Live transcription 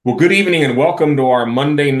Well, good evening and welcome to our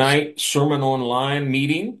Monday night Sermon Online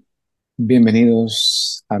meeting.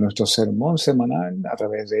 Bienvenidos a nuestro sermón semanal a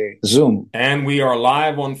través de Zoom And we are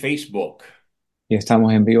live on Facebook. y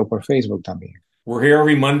estamos en vivo por Facebook también. We're here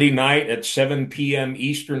every Monday night at 7 p.m.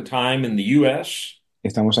 Eastern Time in the U.S.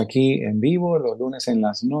 Estamos aquí en vivo los lunes en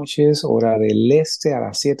las noches, hora del este, a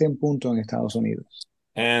las 7 en punto en Estados Unidos.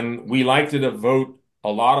 And we like to devote a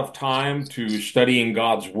lot of time to studying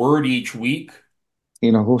God's Word each week. Y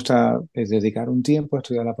nos gusta dedicar un tiempo a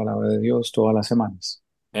estudiar la palabra de Dios todas las semanas.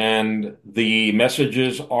 And the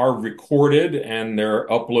messages are recorded and they're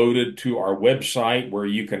uploaded to our website where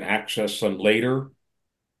you can access them later.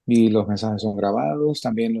 Y los mensajes son grabados,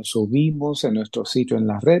 también los subimos en nuestro sitio en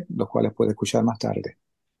la red, los cuales puede escuchar más tarde.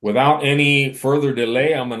 Without any further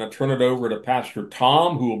delay, I'm going to turn it over to Pastor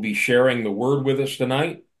Tom, who will be sharing the Word with us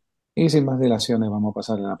tonight. Y sin más dilaciones, vamos a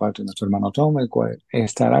pasar a la parte de nuestro hermano Tom, el cual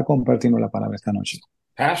estará compartiendo la palabra esta noche.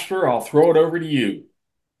 Pastor, I'll throw it over to you.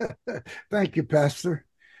 Thank you, Pastor.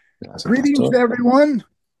 Gracias, Greetings pastor. to everyone.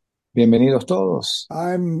 Bienvenidos todos.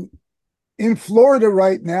 I'm in Florida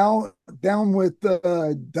right now, down with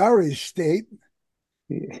Darius State.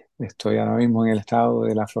 Estoy ahora mismo en el estado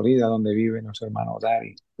de la Florida, donde vive nuestro hermano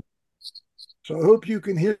Dari. So I hope you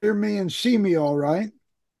can hear me and see me all right.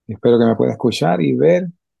 Espero que me pueda escuchar y ver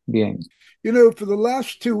bien. You know, for the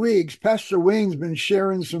last 2 weeks, Pastor Wayne's been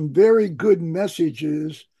sharing some very good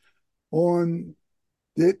messages on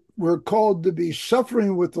that we're called to be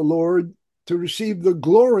suffering with the Lord to receive the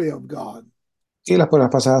glory of God. Y por las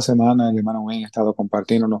pasadas semanas, el hermano Wayne ha estado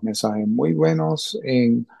compartiendo unos mensajes muy buenos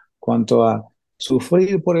en cuanto a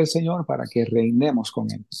sufrir por el Señor para que reinemos con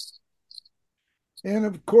Él. And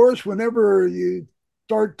of course, whenever you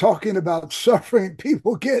start talking about suffering,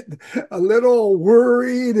 people get a little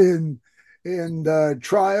worried and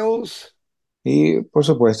trials. Y por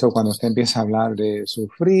supuesto, cuando usted empieza a hablar de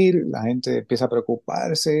sufrir, la gente empieza a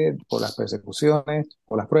preocuparse por las persecuciones,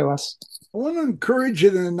 por las pruebas. I want to encourage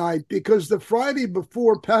you tonight because the Friday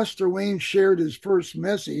before Pastor Wayne shared his first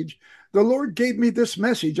message, the Lord gave me this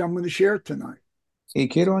message I'm going to share tonight. Y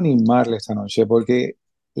quiero animarle esta noche porque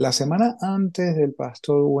la semana antes del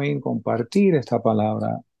pastor Wayne compartir esta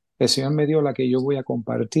palabra, el Señor me dio la que yo voy a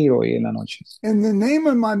compartir hoy en la noche. And the name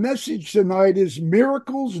of my message tonight is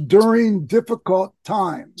Miracles During Difficult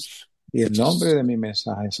Times. Y el nombre de mi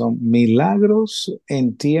mensaje son Milagros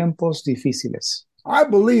en tiempos difíciles. I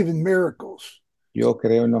believe in miracles. Yo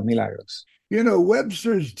creo en los milagros. You know,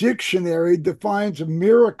 Webster's dictionary defines a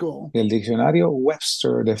miracle, El diccionario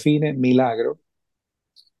Webster define milagro,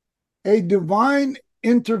 a divine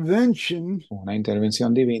intervention una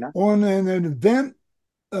intervención divina, on an event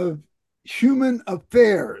of human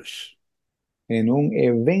affairs. en un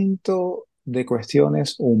evento de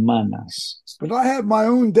cuestiones humanas. But I have my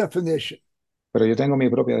own definition. Pero yo tengo mi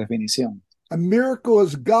propia definición. A miracle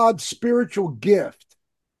is God's spiritual gift.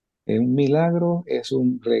 Un milagro es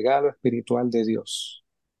un regalo espiritual de Dios.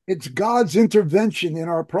 It's God's intervention in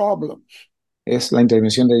our problems. Es la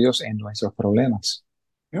intervención de Dios en nuestros problemas.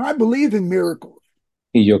 And I believe in miracles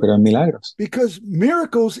Y yo creo en milagros, because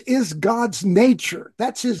miracles is God's nature.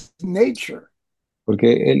 That's his nature.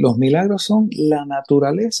 porque los milagros son la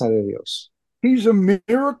naturaleza de Dios. He's a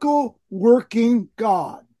miracle working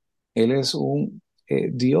God. Él es un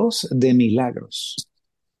Dios de milagros.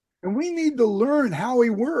 And we need to learn how he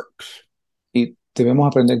works. Y debemos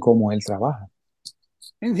aprender cómo Él trabaja.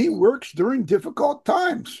 And he works during difficult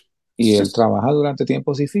times. Y Él trabaja durante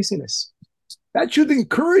tiempos difíciles. That should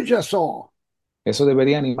encourage us all. Eso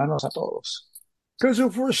debería animarnos a todos. Because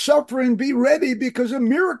if we're suffering, be ready because a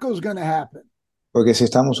miracle is going to happen. Porque si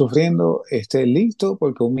estamos sufriendo, esté listo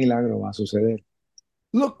porque un milagro va a suceder.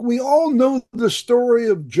 Look, we all know the story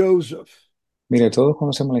of Joseph. Mire, todos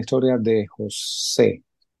conocemos la historia de José.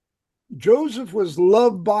 Joseph was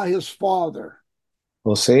loved by his father.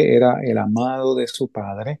 José era el amado de su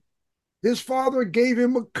padre. His father gave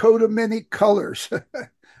him a coat of many colors.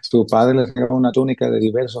 Su padre le regaló una túnica de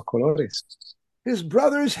diversos colores. His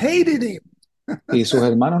brothers hated him. Y sus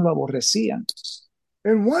hermanos lo aborrecían.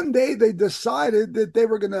 And one day they decided that they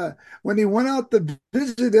were going to, when he went out to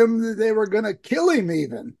visit him, that they were going to kill him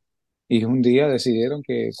even. Y un día decidieron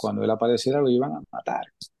que cuando él apareciera lo iban a matar.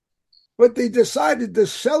 But they decided to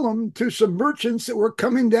sell him to some merchants that were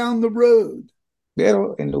coming down the road.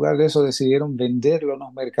 Pero en lugar de eso decidieron venderlo a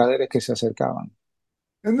unos mercaderes que se acercaban.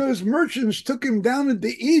 And those merchants took him down into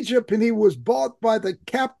Egypt, and he was bought by the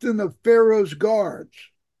captain of Pharaoh's guards.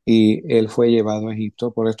 Y él fue llevado a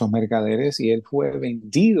Egipto por estos mercaderes y él fue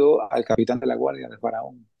vendido al capitán de la guardia del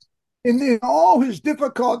faraón. And in all his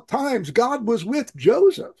difficult times, God was with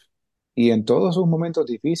Joseph. Y en todos sus momentos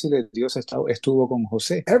difíciles, Dios estuvo con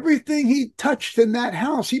José. Everything he touched in that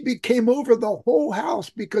house, he became over the whole house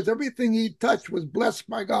because everything he touched was blessed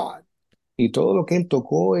by God. Y todo lo que él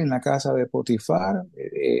tocó en la casa de Potifar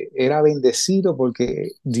era bendecido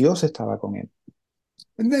porque Dios estaba con él.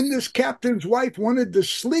 And then this captain's wife wanted to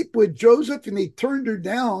sleep with Joseph and he turned her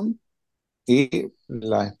down. Y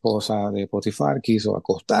la esposa de Potifar quiso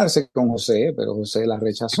acostarse con José, pero José la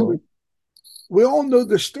rechazó. We all know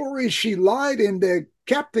the story. She lied and the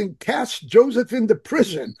captain cast Joseph into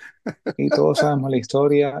prison. Y todos sabemos la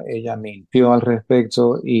historia. Ella mintió al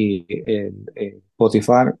respecto y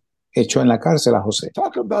Potifar echó en la cárcel a José.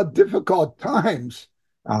 Talk about difficult times.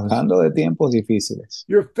 Hablando de tiempos difíciles.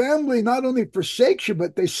 Your family not only forsakes you,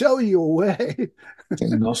 but they sell you away.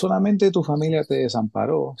 No solamente tu familia te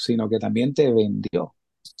desamparó, sino que también te vendió.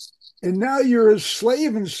 And now you're a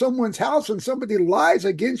slave in someone's house and somebody lies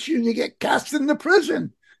against you and you get cast into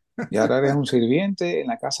prison. Y ahora eres un sirviente en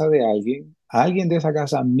la casa de alguien de esa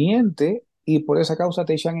casa miente y por esa causa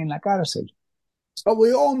te echan en la cárcel. But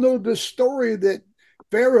we all know the story that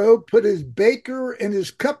Pharaoh put his baker and his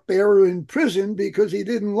cupbearer in prison because he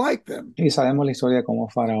didn't like them. Y sabemos la historia de cómo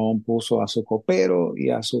Faraón puso a su copero y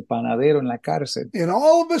a su panadero en la cárcel. And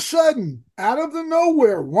all of a sudden, out of the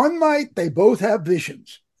nowhere, one night they both have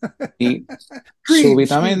visions. Y Dreams.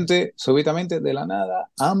 súbitamente de la nada,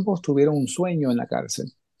 ambos tuvieron un sueño en la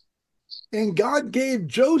cárcel. And God gave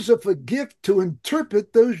Joseph a gift to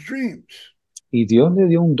interpret those dreams. Y Dios le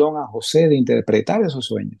dio un don a José de interpretar esos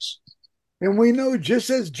sueños. And we know just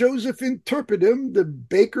as Joseph interpreted them, the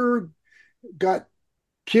baker got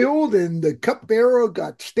killed and the cupbearer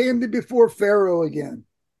got standing before Pharaoh again.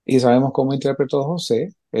 Y sabemos cómo interpretó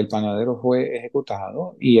José. El panadero fue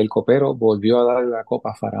ejecutado y el copero volvió a darle la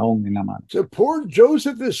copa a Faraón en la mano. So poor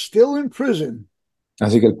Joseph is still in prison.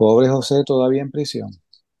 Así que el pobre José todavía en prisión.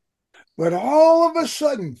 But all of a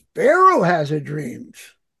sudden, Pharaoh has a dream.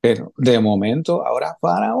 Pero de momento, ahora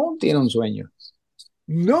Faraón tiene un sueño.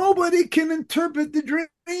 Nobody can interpret the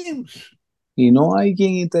dreams. Y no hay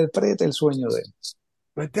quien interprete el sueño de él.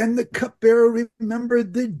 But then the cupbearer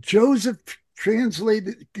remembered that Joseph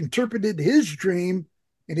interpreted his dream,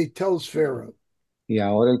 and he tells Pharaoh. Y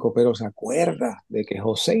ahora el copero se acuerda de que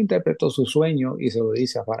José interpretó su sueño y se lo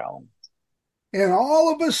dice a Faraón. And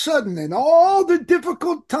all of a sudden, in all the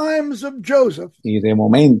difficult times of Joseph, Y de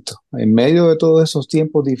momento, en medio de todos esos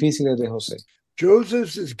tiempos difíciles de José,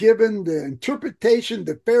 Joseph is given the interpretation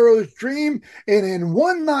to Pharaoh's dream, and in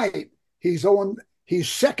one night, he's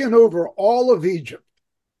second over all of Egypt.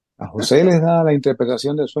 a José les da la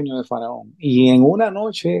interpretación del sueño de Faraón. Y en una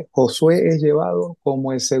noche, Josué es llevado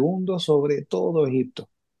como el segundo sobre todo Egipto.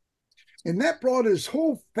 And that brought his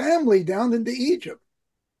whole family down into Egypt.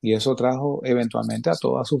 Y eso trajo eventualmente a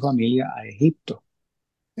toda su familia a Egipto.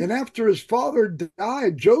 And after his father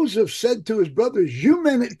died, Joseph said to his brothers, "You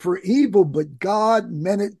meant it for evil, but God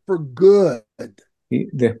meant it for good." Y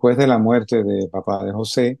después de la muerte de papá de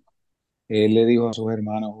José, él le dijo a sus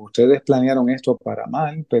hermanos, ustedes planearon esto para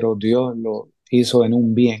mal, pero Dios lo hizo en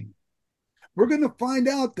un bien. We're going to find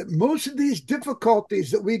out that most of these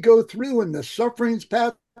difficulties that we go through and the sufferings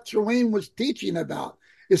Pastor Wayne was teaching about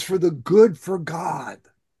is for the good for God.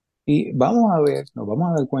 Y nos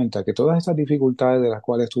vamos a dar cuenta que todas estas dificultades de las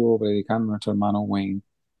cuales estuvo predicando nuestro hermano Wayne,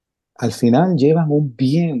 al final llevan un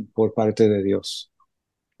bien por parte de Dios.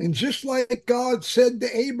 And just like God said to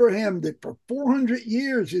Abraham that for 400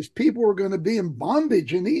 years his people were going to be in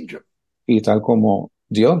bondage in Egypt. Y tal como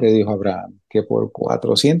Dios le dijo a Abraham que por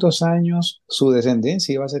 400 años su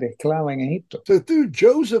descendencia iba a ser esclava en Egipto. So through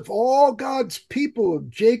Joseph, all God's people of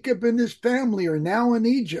Jacob and his family are now in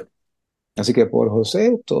Egypt. Así que por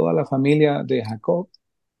José, toda la familia de Jacob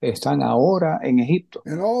están ahora en Egipto.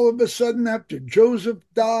 And all of a sudden, after Joseph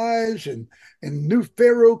dies and new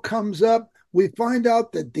Pharaoh comes up, we find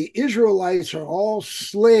out that the Israelites are all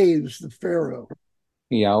slaves to Pharaoh.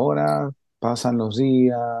 Y ahora pasan los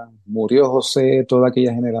días, murió José, toda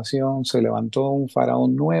aquella generación, se levantó un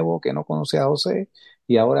faraón nuevo que no conocía a José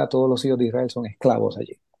y ahora todos los hijos de Israel son esclavos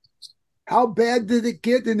allí. How bad did it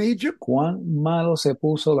get in Egypt? ¿Cuán malo se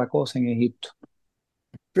puso la cosa en Egipto?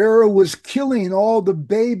 Pharaoh was killing all the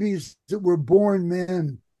babies that were born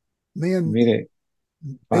men. Mire,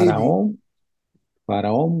 Faraón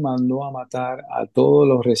mandó a matar a todos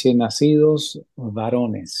los recién nacidos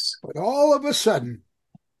varones. But all of a sudden,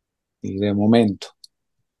 Y de momento,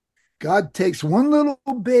 God takes one little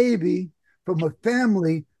baby from a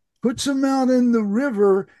family, puts him out in the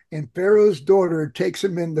river, and Pharaoh's daughter takes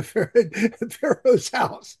him into Pharaoh's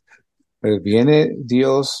house. Pero viene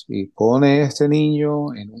Dios y pone este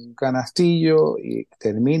niño en un canastillo y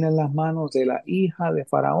termina en las manos de la hija de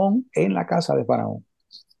Faraón en la casa de Faraón.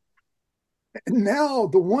 And now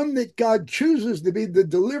the one that God chooses to be the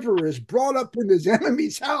deliverer is brought up in his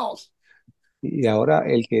enemy's house. Y ahora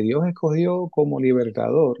el que Dios escogió como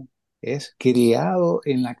libertador es criado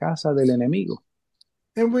en la casa del enemigo.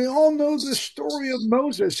 And we all know the story of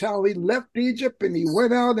Moses, how he left Egypt and he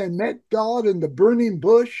went out and met God in the burning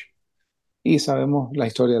bush. Y sabemos la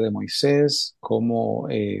historia de Moisés, cómo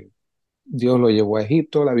Dios lo llevó a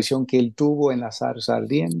Egipto, la visión que él tuvo en la zarza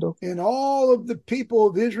ardiendo, And all of the people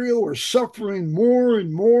of Israel were suffering more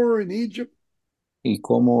and more in Egypt. y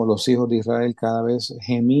cómo los hijos de Israel cada vez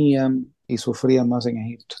gemían y sufrían más en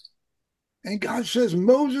Egipto. And God says,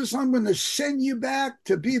 Moses, I'm going to send you back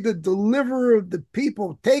to be the deliverer of the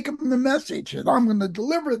people. Take them the message, and I'm going to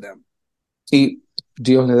deliver them. Y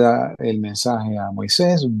Dios le da el mensaje a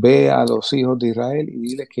Moisés: ve a los hijos de Israel y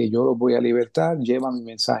dile que yo los voy a libertar, lleva mi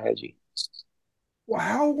mensaje allí. Well,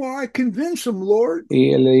 how will I convince them, Lord?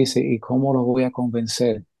 Y él le dice: ¿y cómo los voy a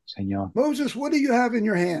convencer, Señor? Moses, what do you have in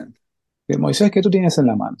your hand? Moisés, ¿qué tú tienes en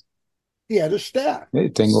la mano? He had a staff.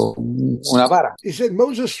 Tengo una vara. He said,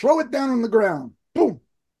 Moses, throw it down on the ground. Boom.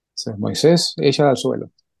 Entonces, Moisés echa al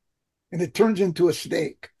suelo, And it turns into a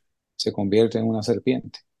snake. se convierte en una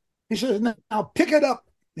serpiente. He says, now pick it up.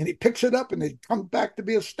 And he picks it up and it comes back to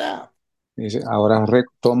be a staff. Y dice: ahora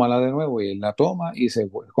tómala de nuevo, y él la toma y se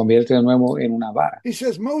convierte de nuevo en una vara. He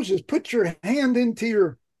says, Moses, put your hand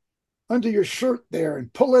under your shirt there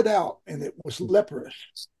and pull it out. And it was leprous.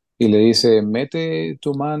 Y le dice: mete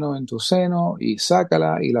tu mano en tu seno y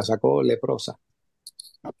sácala, y la sacó leprosa.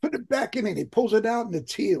 Now put it back in and he pulls it out and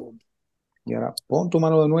it's healed. Y ahora pon tu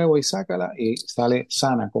mano de nuevo y sácala, y sale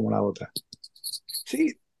sana como la otra.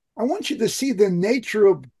 See, I want you to see the nature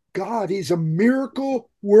of God. He's a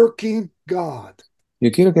miracle working God.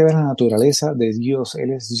 Yo quiero que veas la naturaleza de Dios.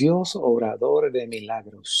 Él es Dios obrador de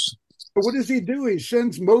milagros. But what does he do? He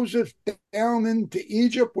sends Moses down into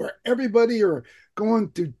Egypt where everybody are going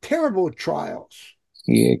through terrible trials.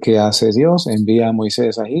 ¿Y qué hace Dios? Envía a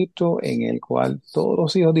Moisés a Egipto, en el cual todos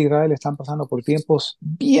los hijos de Israel están pasando por tiempos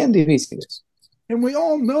bien difíciles. And we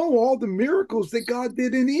all know all the miracles that God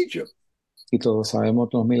did in Egypt. Y todos sabemos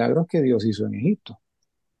los milagros que Dios hizo en Egipto.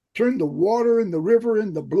 Turned the water in the river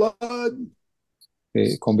into blood.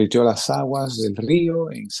 Convirtió las aguas del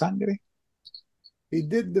río en sangre. He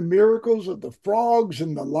did the miracles of the frogs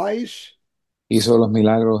and the lice, Hizo los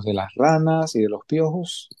milagros de las ranas y de los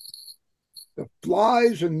piojos, the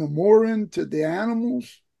flies and the morin to the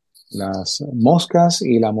animals, las moscas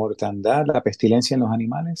y la mortandad, la pestilencia en los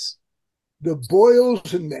animales, the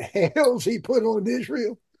boils and the hails he put on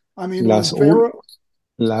Israel. I mean, on las, Pharaoh,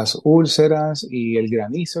 las úlceras y el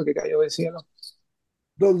granizo que cayó del cielo,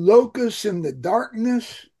 the locusts and the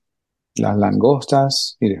darkness. las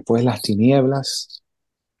langostas y después las tinieblas.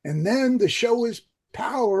 And then to show his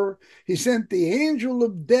power, he sent the angel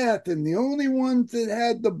of death, and the only ones that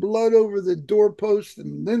had the blood over the doorposts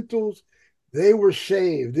and lintels, they were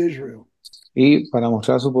saved, Israel. Y para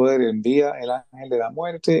mostrar su poder envía el ángel de la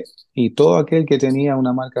muerte, y todo aquel que tenía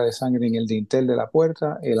una marca de sangre en el dintel de la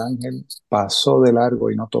puerta, el ángel pasó de largo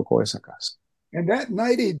y no tocó esa casa. And that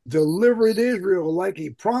night he delivered Israel like he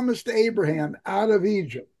promised to Abraham out of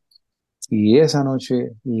Egypt. Y esa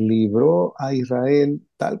noche libró a Israel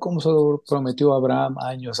tal como se lo prometió a Abraham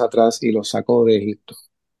años atrás, y los sacó de Egipto.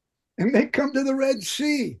 And they come to the Red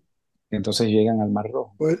Sea. Entonces llegan al Mar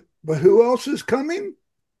Rojo. But who else is coming?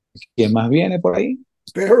 ¿Quién más viene por ahí?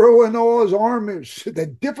 Pharaoh and all his armies. The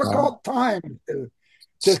difficult time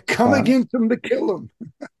to come against them to kill them.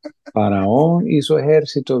 Faraón y su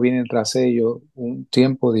ejército vienen tras ellos, un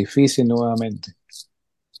tiempo difícil nuevamente.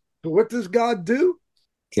 So what does God do?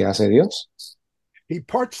 ¿Qué hace Dios? He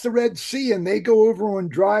parts the Red Sea and they go over on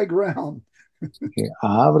dry ground. Que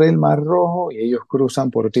abre el Mar Rojo y ellos cruzan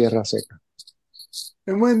por tierra seca.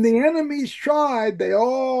 And when the enemies tried, they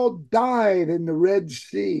all died in the Red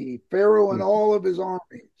Sea, Pharaoh and all of his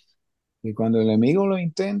armies. Y cuando el enemigo lo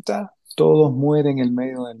intenta, todos mueren en el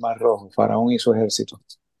medio del Mar Rojo, Faraón y su ejército.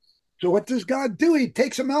 So what does God do? He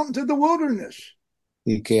takes them out into the wilderness.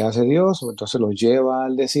 ¿Y qué hace Dios? Entonces los lleva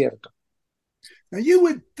al desierto. Now you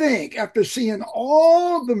would think, after seeing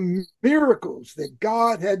all the miracles that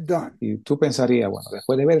God had done, Y tú pensarías, bueno,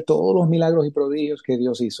 después de ver todos los milagros y prodigios que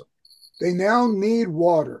Dios hizo, they now need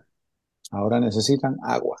water. ahora necesitan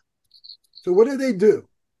agua. So what do?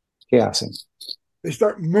 ¿Qué hacen? They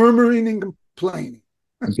start murmuring and complaining.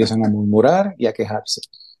 Empiezan a murmurar y a quejarse.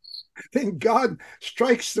 Then God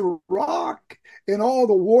strikes the rock and all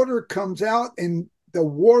the water comes out and the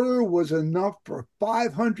water was enough for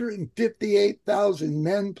 558,000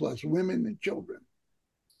 men plus women and children.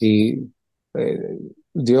 Y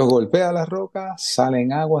Dios golpea la roca,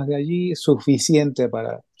 salen aguas de allí, suficiente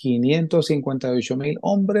para 558,000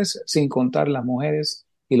 hombres, sin contar las mujeres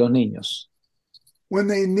y los niños. When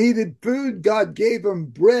they needed food, God gave them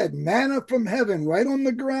bread, manna from heaven, right on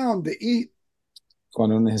the ground to eat.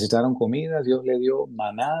 Cuando necesitaron comida, Dios le dio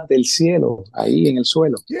maná del cielo, ahí en el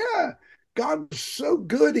suelo. Yeah, God was so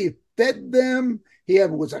good. He fed them.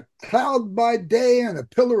 Was a cloud by day and a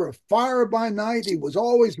pillar of fire by night. He was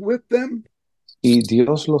always with them. Y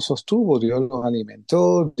Dios los sostuvo, Dios los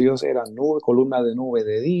alimentó, Dios era nube, columna de nube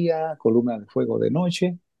de día, columna de fuego de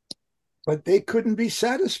noche, But they couldn't be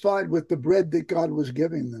satisfied with the bread that God was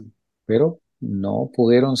giving them. pero no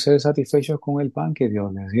pudieron ser satisfechos con el pan que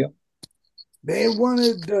Dios les dio. They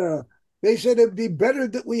wanted, they said it'd be better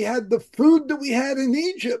that we had the food that we had in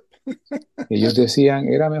Egypt. Ellos decían,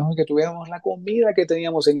 era mejor que tuviéramos la comida que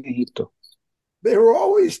teníamos en Egipto. They were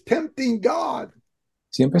always tempting God.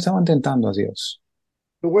 Siempre estaban tentando a Dios.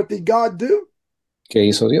 So what did God do? ¿Qué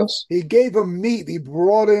hizo Dios? He gave them meat. He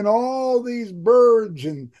brought in all these birds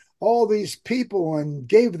and all these people and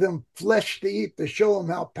gave them flesh to eat to show them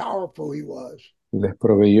how powerful he was. Les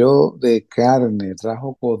proveyó de carne,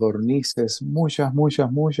 trajo codornices, mucha,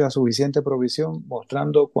 suficiente provisión,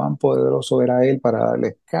 mostrando cuán poderoso era Él para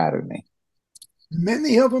darles carne.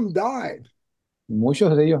 Many of them died.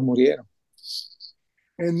 Muchos de ellos murieron.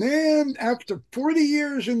 And then after 40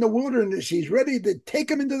 years in the wilderness, he's ready to take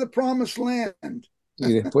them into the promised land.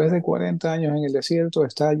 Y después de 40 años en el desierto,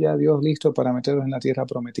 está ya Dios listo para meterlos en la tierra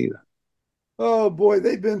prometida. Oh boy,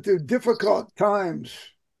 they've been through difficult times.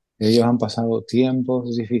 Ellos han pasado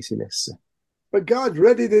tiempos difíciles. But God's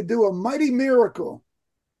ready to do a mighty miracle.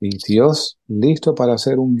 Y Dios listo para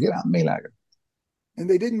hacer un gran milagro. And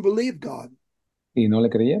they didn't believe God. Y no le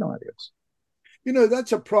creyeron a Dios. You know,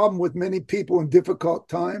 that's a problem with many people in difficult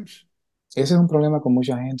times. Ese es un problema con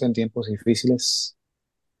mucha gente en tiempos difíciles.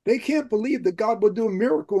 They can't believe that God will do a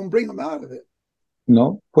miracle and bring them out of it.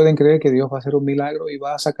 No pueden creer que Dios va a hacer un milagro y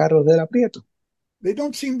va a sacarlos del aprieto. They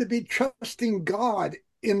don't seem to be trusting God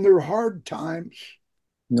in their hard times.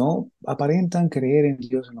 No aparentan creer en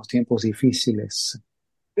Dios en los tiempos difíciles.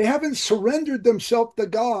 They haven't surrendered themselves to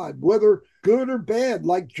God, whether good or bad,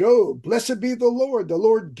 like Job. Blessed be the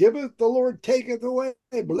Lord giveth, the Lord taketh away.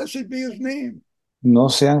 Blessed be his name. No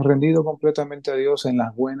se han rendido completamente a Dios en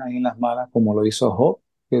las buenas y en las malas, como lo hizo Job,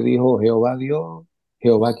 que dijo, Jehová dio,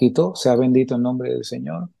 Jehová quitó, sea bendito el nombre del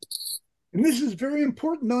Señor. And this is very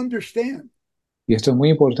important to understand. Y esto es muy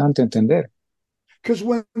importante entender. Because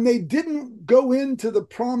when they didn't go into the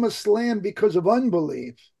promised land because of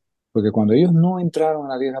unbelief, Porque cuando ellos no entraron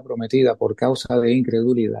a la tierra prometida por causa de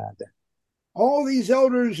incredulidad, all these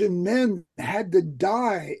elders and men had to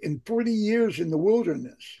die in 40 years in the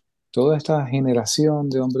wilderness. toda esta generación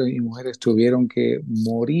de hombres y mujeres tuvieron que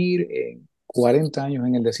morir en 40 años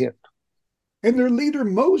en el desierto. And their leader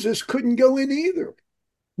Moses couldn't go in either.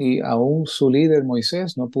 Y aún su líder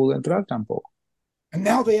Moisés no pudo entrar tampoco. And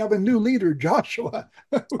now they have a new leader, Joshua.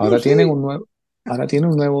 Ahora Who's tienen he? ahora tiene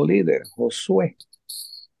un nuevo líder, Josué.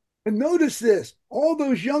 And notice this, all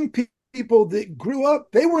those young people that grew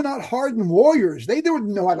up, they were not hardened warriors. They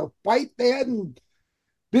didn't know how to fight. They hadn't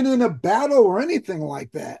been in a battle or anything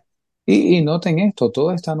like that. Y noten esto,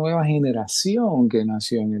 toda esta nueva generación que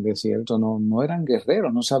nació en el desierto no eran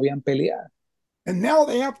guerreros, no sabían pelear. And now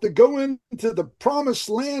they have to go into the promised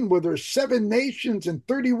land where there's 7 nations and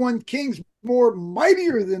 31 kings more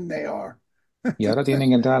mightier than they are. Y ahora tienen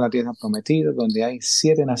que entrar a la tierra prometida, donde hay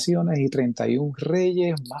 7 naciones y 31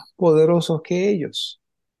 reyes más poderosos que ellos.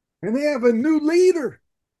 And they have a new leader.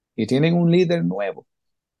 Y tienen un líder nuevo.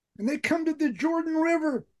 And they come to the Jordan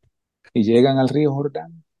River. Y llegan al río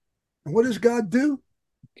Jordán. And what does God do?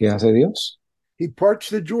 ¿Qué hace Dios? He parts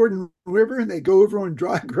the Jordan River and they go over on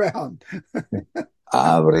dry ground.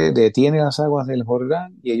 Detiene las aguas del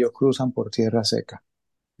Jordán y ellos cruzan por tierra seca.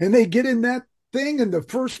 And they get in that thing, and the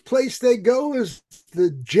first place they go is the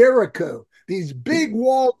Jericho, these big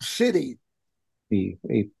walled cities. Y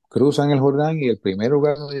cruzan el Jordán y el primer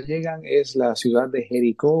lugar donde llegan es la ciudad de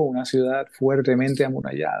Jericó, una ciudad fuertemente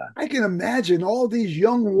amurallada. I can imagine all these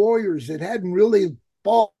young warriors that hadn't really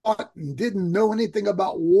fought and didn't know anything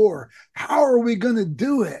about war. How are we going to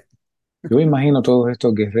do it? Yo imagino todos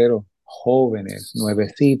estos guerreros jóvenes,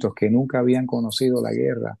 nuevecitos, que nunca habían conocido la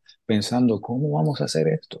guerra, pensando, ¿cómo vamos a hacer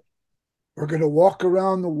esto? We're going to walk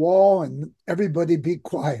around the wall and everybody be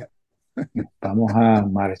quiet. Vamos a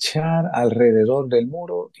marchar alrededor del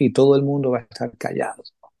muro y todo el mundo va a estar callado.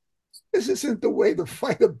 This isn't the way to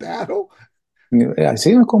fight a battle.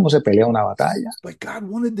 Así no es como se pelea una batalla, but God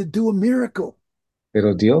wanted to do a miracle.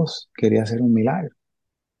 pero Dios quería hacer un milagro.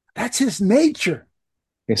 That's his nature.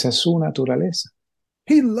 Esa es su naturaleza.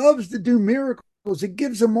 He loves to do miracles. It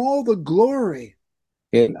gives him all the glory.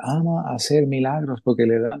 Él ama hacer milagros porque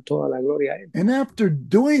le dan toda la gloria a Él. And after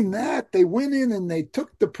doing that, they went in and they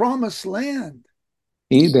took the promised land.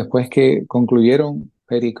 Y después que concluyeron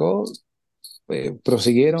Jericó,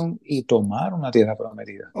 prosiguieron y tomaron la tierra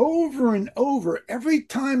prometida. Over and over, every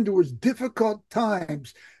time there was difficult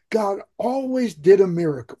times, God always did a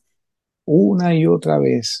miracle. Una y otra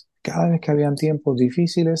vez, cada vez que habían tiempos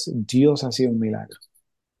difíciles, Dios hacía un milagro.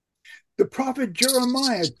 The prophet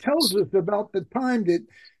Jeremiah tells us about the time that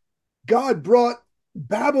God brought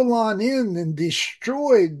Babylon in and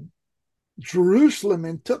destroyed Jerusalem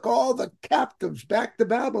and took all the captives back to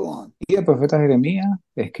Babylon. Y el profeta Jeremías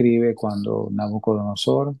escribe cuando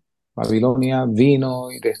Nabucodonosor, Babilonia,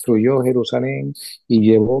 vino y destruyó Jerusalén y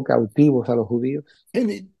llevó cautivos a los judíos.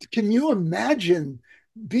 Can you imagine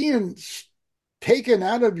being taken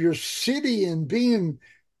out of your city and being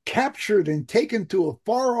captured and taken to a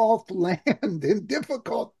far off land in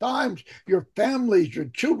difficult times? Your families, your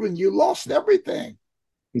children, you lost everything.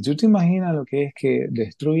 Y tú te imaginas lo que es que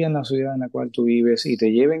destruyan la ciudad en la cual tú vives y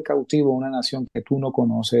te lleven cautivo a una nación que tú no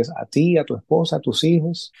conoces, a ti, a tu esposa, a tus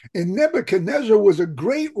hijos. And Nebuchadnezzar was a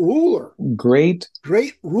great ruler, Great.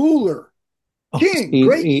 great ruler, king,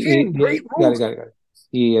 great king, great ruler.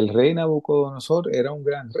 Y el rey Nabucodonosor era un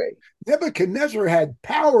gran rey. Nebuchadnezzar had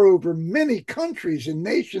power over many countries and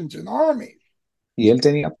nations and armies. Y él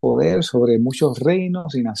tenía poder sobre muchos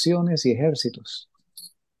reinos y naciones y ejércitos.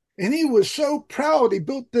 And he was so proud, he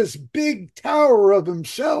built this big tower of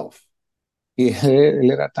himself. Y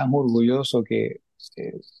él era tan orgulloso que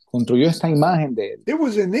construyó esta imagen de él. There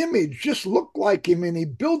was an image just looked like him, and he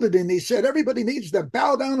built it, and he said everybody needs to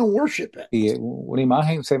bow down and worship it. Y una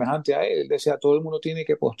imagen semejante a él. Él decía, todo el mundo tiene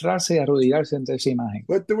que postrarse y arrodillarse ante esa imagen.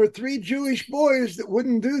 But there were three Jewish boys that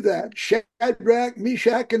wouldn't do that: Shadrach,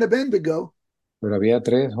 Meshach, and Abednego. Pero había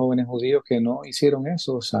tres jóvenes judíos que no hicieron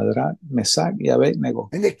eso, Sadrach, Mesach y Abednego.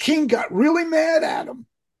 And the king got really mad at them.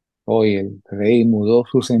 Hoy el rey mudó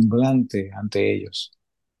su semblante ante ellos.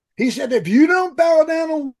 He said, if you don't bow down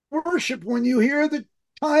and worship when you hear the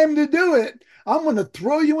time to do it, I'm going to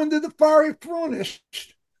throw you into the fiery furnace.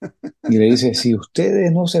 Y le dice, si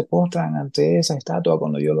ustedes no se postran ante esa estatua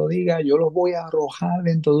cuando yo lo diga, yo los voy a arrojar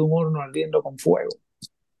dentro de un horno ardiendo con fuego.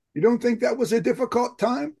 You don't think that was a difficult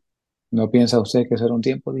time? ¿No piensa usted que será un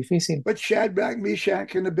tiempo difícil? But Shadrach,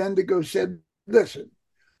 Meshach, and Abednego said, listen,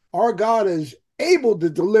 our God is able to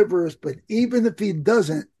deliver us, but even if he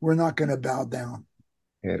doesn't, we're not going to bow down.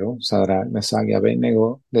 Pero Sadrach, Mesach y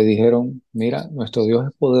Abednego le dijeron, mira, nuestro Dios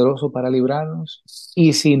es poderoso para librarnos,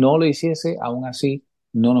 y si no lo hiciese, aún así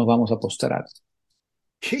no nos vamos a postrar.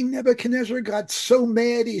 King Nebuchadnezzar got so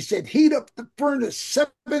mad, he said, heat up the furnace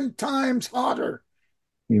 7 times hotter.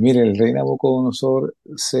 Y mire, el rey Nabucodonosor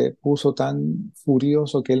se puso tan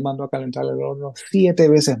furioso que él mandó a calentar el horno 7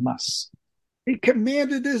 veces más. He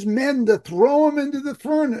commanded his men to throw him into the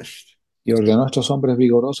furnace. Y ordenó a estos hombres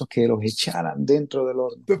vigorosos que los echaran dentro del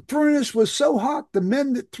horno. The furnace was so hot, the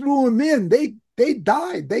men that threw him in, they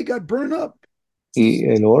died. They got burned up. Y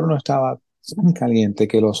el horno estaba tan caliente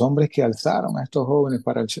que los hombres que alzaron a estos jóvenes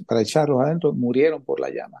para echarlos adentro murieron por la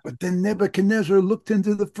llama. But then Nebuchadnezzar looked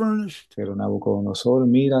into the furnace. Pero Nabucodonosor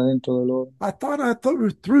mira dentro del horno. I thought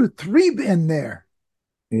threw 3 in there.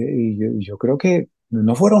 Y yo creo que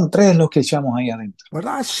no fueron 3 los que echamos ahí adentro. But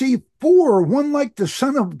I see 4, one like the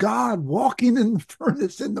Son of God walking in the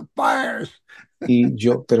furnace in the fires.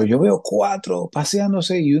 Pero yo veo 4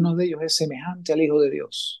 paseándose y uno de ellos es semejante al Hijo de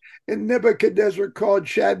Dios. And Nebuchadnezzar called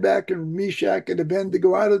Shadrach and Meshach and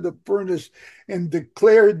Abednego out of the furnace and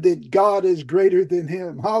declared that God is greater than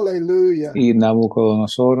him. Hallelujah. Y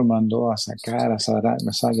Nabucodonosor mandó a sacar a Sadrach,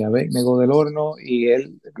 Mesach y Abednego del horno y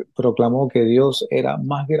él proclamó que Dios era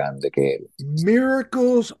más grande que él.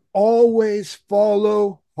 Miracles always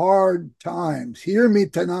follow hard times. Hear me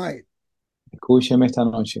tonight. Escúcheme esta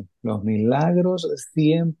noche. Los milagros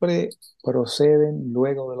siempre proceden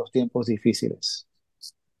luego de los tiempos difíciles.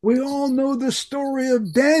 We all know the story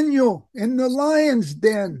of Daniel in the lion's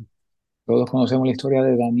den. Todos conocemos la historia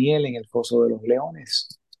de Daniel en el foso de los leones.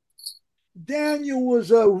 Daniel was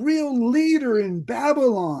a real leader in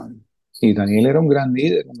Babylon. Y Daniel era un gran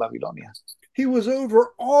líder en Babilonia. He was over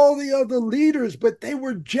all the other leaders, but they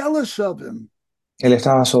were jealous of him. Él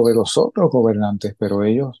estaba sobre los otros gobernantes, pero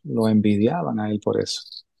ellos lo envidiaban a él por eso.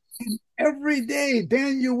 And every day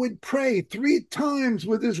Daniel would pray 3 times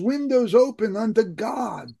with his windows open unto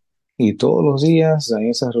God. Y todos los días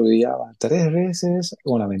Daniel se arrodillaba 3 veces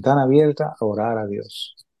con la ventana abierta a orar a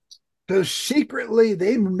Dios. So secretly,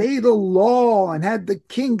 they made a law and had the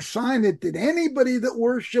king sign it that anybody that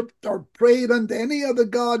worshiped or prayed unto any other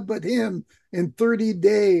god but him in 30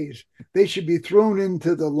 days, they should be thrown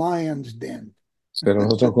into the lion's den. Pero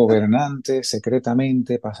los otros gobernantes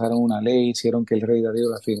secretamente pasaron una ley, hicieron que el rey Darío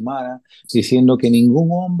la firmara, diciendo que ningún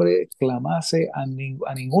hombre clamase a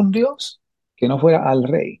ningún dios que no fuera al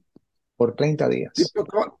rey por 30 días.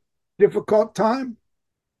 Difficult time.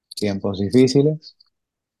 Tiempos difíciles.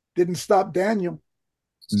 Didn't stop Daniel.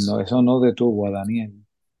 No, eso no detuvo a Daniel.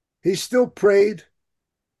 He still prayed.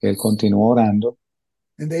 Él continuó orando.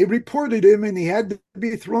 And they reported him, and he had to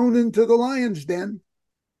be thrown into the lion's den.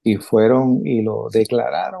 Y fueron y lo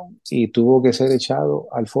declararon y tuvo que ser echado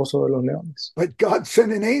al foso de los leones. But God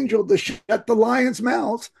sent an angel to shut the lion's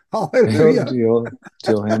mouth. Pero Hallelujah. Dios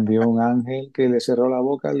envió un ángel que le cerró la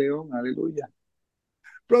boca al león. Aleluya.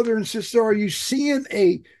 Brother and sister, are you seeing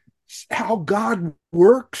how God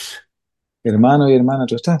works? Hermano y hermana,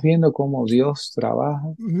 ¿tú estás viendo cómo Dios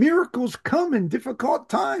trabaja? Miracles come in difficult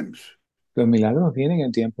times. Los milagros vienen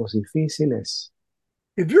en tiempos difíciles.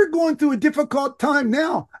 If you're going through a difficult time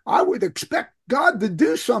now, I would expect God to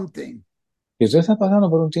do something. Si usted está pasando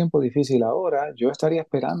por un tiempo difícil ahora, yo estaría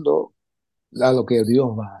esperando a lo que Dios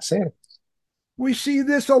va a hacer. We see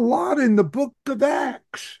this a lot in the book of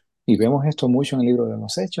Acts. Y vemos esto mucho en el libro de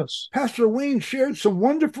los Hechos. Pastor Wayne shared some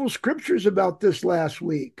wonderful scriptures about this last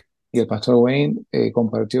week. Y el pastor Wayne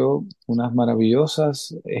compartió unas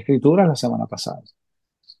maravillosas escrituras la semana pasada.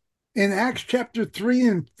 In Acts chapter 3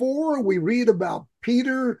 and 4, we read about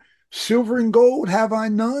Peter, silver and gold have I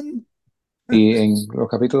none. Y en los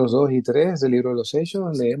capítulos 2 y 3 del libro de los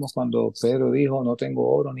Hechos leemos cuando Pedro dijo, no tengo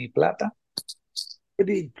oro ni plata. But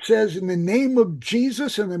he says, in the name of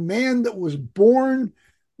Jesus, and a man that was born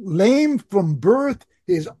lame from birth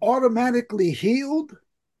is automatically healed.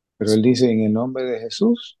 Pero él dice, en el nombre de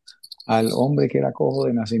Jesús, al hombre que era cojo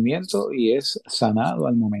de nacimiento y es sanado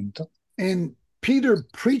al momento. And Peter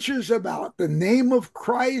preaches about the name of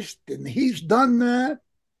Christ, and he's done that.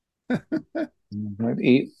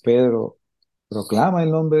 Y Pedro proclama el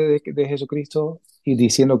nombre de Jesucristo y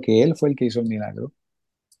diciendo que él fue el que hizo el milagro.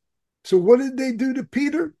 So what did they do to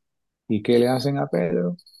Peter ¿Y qué le hacen a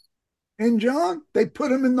Pedro? and John? They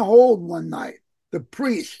put him in the hold one night. The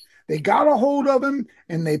priests, they got a hold of him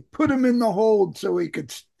and they put him in the hold so he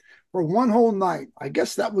could, for one whole night. I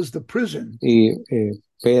guess that was the prison. Y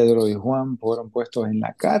Pedro y Juan fueron puestos en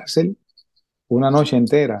la cárcel una noche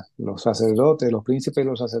entera. Los sacerdotes, los príncipes y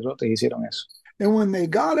los sacerdotes hicieron eso. And when they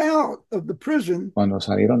got out of the prison, Cuando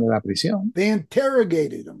salieron de la prisión, they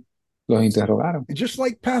interrogated him. los interrogaron. And just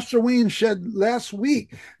like Pastor Wayne said last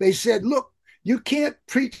week, they said, look, you can't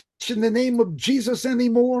preach in the name of Jesus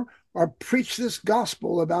anymore or preach this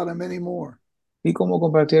gospel about him anymore. Y como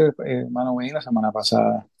compartió el hermano Wayne la semana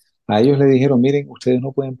pasada, a ellos le dijeron, miren, ustedes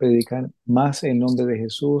no pueden predicar más el nombre de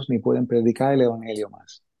Jesús, ni pueden predicar el evangelio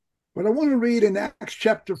más. But I want to read in Acts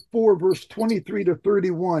chapter 4, verse 23 to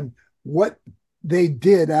 31, what they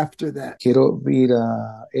did after that. Quiero ir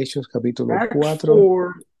a Hechos capítulo Acts 4,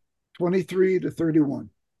 4, 23 to 31.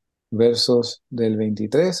 versos del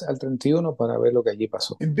 23 al 31 para ver lo que allí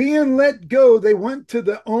pasó. And being let go, they went to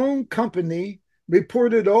their own company,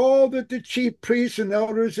 reported all that the chief priests and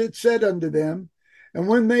elders had said unto them. And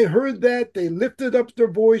when they heard that, they lifted up their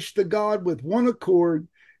voice to God with one accord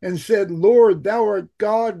and said, Lord, thou art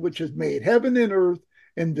God, which has made heaven and earth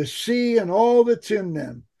and the sea and all that's in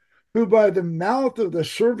them, who by the mouth of the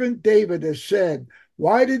servant David has said,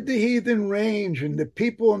 why did the heathen range and the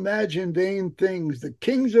people imagine vain things? The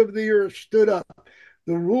kings of the earth stood up.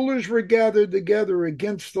 The rulers were gathered together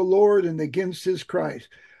against the Lord and against his Christ.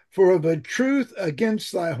 For of a truth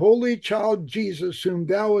against thy holy child Jesus, whom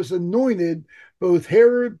thou hast anointed, both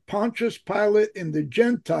Herod, Pontius Pilate, and the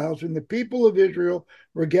Gentiles and the people of Israel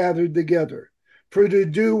were gathered together, for to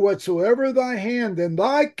do whatsoever thy hand and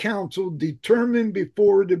thy counsel determined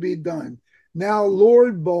before to be done. Now,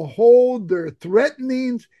 Lord, behold their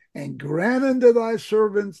threatenings, and grant unto thy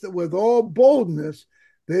servants that with all boldness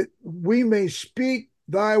that we may speak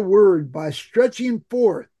thy word by stretching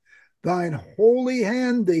forth thine holy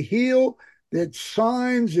hand to heal, that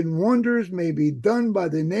signs and wonders may be done by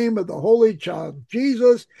the name of the Holy Child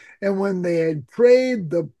Jesus. And when they had prayed,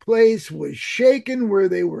 the place was shaken where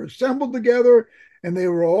they were assembled together, and they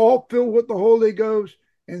were all filled with the Holy Ghost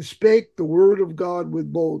and spake the word of God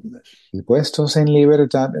with boldness. Y puestos en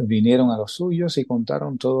libertad, vinieron a los suyos y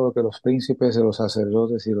contaron todo lo que los príncipes, los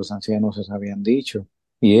sacerdotes y los ancianos les habían dicho.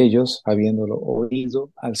 Y ellos, habiéndolo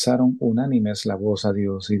oído, alzaron unánimes la voz a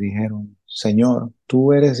Dios y dijeron, Señor,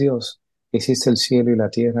 tú eres Dios, que hiciste el cielo y la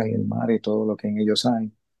tierra y el mar y todo lo que en ellos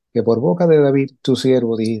hay, que por boca de David, tu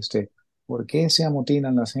siervo, dijiste, ¿por qué se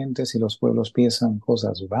amotinan las gentes y los pueblos piensan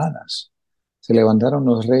cosas vanas? Se levantaron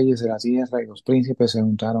los reyes de la tierra y los príncipes se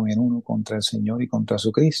juntaron en uno contra el Señor y contra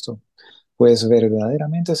su Cristo, pues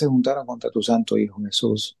verdaderamente se juntaron contra tu santo Hijo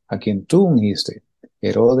Jesús, a quien tú ungiste,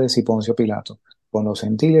 Herodes y Poncio Pilato, con los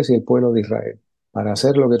gentiles y el pueblo de Israel, para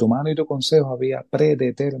hacer lo que tu mano y tu consejo había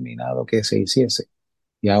predeterminado que se hiciese.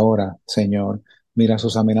 Y ahora, Señor, mira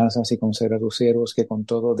sus amenazas y concede a tus siervos que con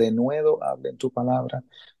todo denuedo hablen tu palabra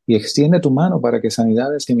y extiende tu mano para que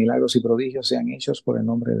sanidades y milagros y prodigios sean hechos por el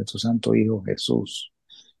nombre de tu santo Hijo Jesús.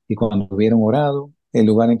 Y cuando hubieron orado, el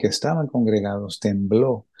lugar en que estaban congregados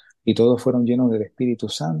tembló y todos fueron llenos del Espíritu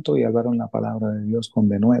Santo y hablaron la palabra de Dios con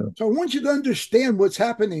denuedo. So I want you to understand what's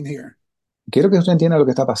happening here. Quiero que usted entienda lo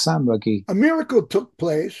que está pasando aquí. A miracle took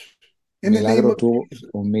place in the name of Jesus.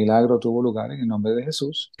 Un milagro tuvo lugar en el nombre de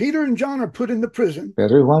Jesús. Peter and John are put into prison.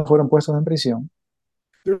 Pedro y Juan fueron puestos en prisión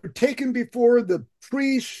They're taken before the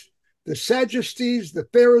priests, the Sadducees, the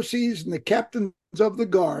Pharisees, and the captains of the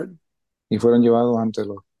guard. y fueron llevados ante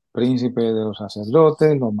los príncipes de los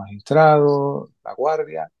sacerdotes, los magistrados, la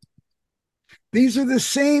guardia. These are the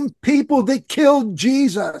same people that killed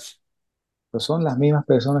Jesus. Pues son las mismas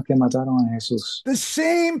personas que mataron a Jesús. The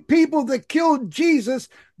same people that killed Jesus,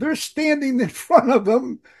 they're standing in front of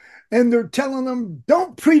them and they're telling them,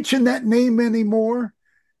 don't preach in that name anymore.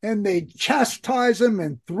 And they chastise them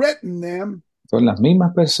and threaten them. Son las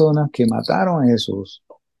mismas personas que mataron a Jesús,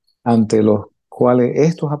 ante los cuales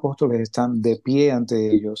estos apóstoles están de pie ante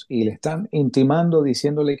ellos y le están intimando,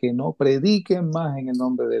 diciéndole que no prediquen más en el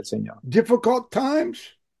nombre del Señor. Difficult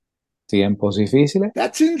times. Tiempos difíciles.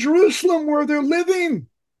 That's in Jerusalem where they're living.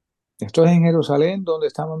 Esto es en Jerusalén donde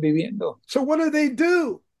estaban viviendo. So what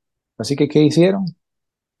do? Así que, ¿qué hicieron?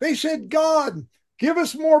 They said, God, give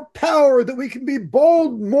us more power that we can be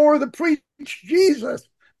bold more to preach Jesus.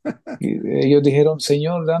 Y ellos dijeron,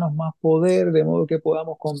 Señor, danos más poder, de modo que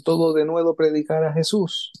podamos con todo de nuevo predicar a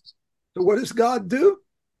Jesús. So what does God do?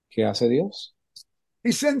 ¿Qué hace Dios?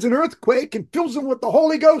 He sends an earthquake and fills them with the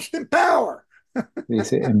Holy Ghost and power.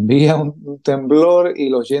 Dice, envía un temblor y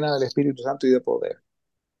los llena del Espíritu Santo y de poder.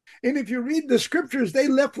 And if you read the scriptures, they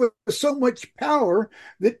left with so much power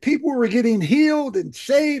that people were getting healed and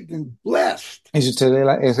saved and blessed. Y si usted lee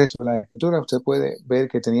el resto de la escritura, usted puede ver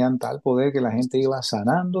que tenían tal poder que la gente iba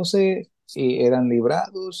sanándose y eran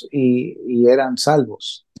librados y eran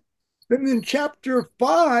salvos. Then in chapter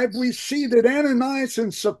 5, we see that Ananias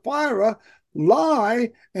and Sapphira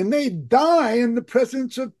lie and they die in the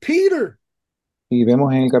presence of Peter. Y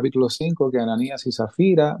vemos en el capítulo 5 que Ananías y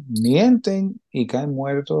Zafira mienten y caen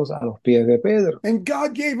muertos a los pies de Pedro. And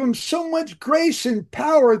God gave them so much grace and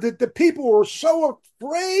power that the people were so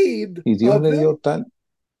afraid Y Dios of le dio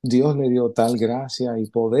them. tal gracia y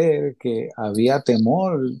poder que había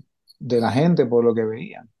temor de la gente por lo que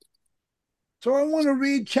veían. So I want to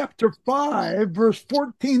read chapter 5, verse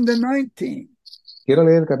 14 to 19. Quiero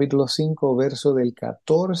leer el capítulo 5, verso del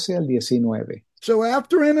 14 al 19. So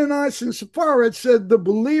after Ananias and Sapphira, it said the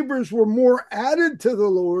believers were more added to the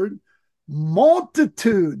Lord,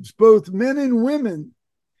 multitudes, both men and women,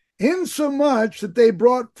 insomuch that they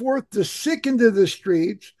brought forth the sick into the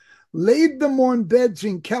streets, laid them on beds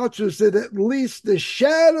and couches, that at least the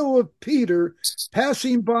shadow of Peter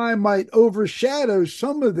passing by might overshadow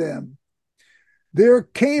some of them. There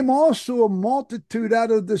came also a multitude out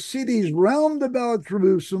of the cities round about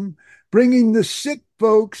Jerusalem, bringing the sick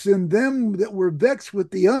folks and them that were vexed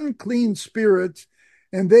with the unclean spirits,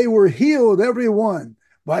 and they were healed every one.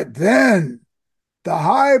 But then the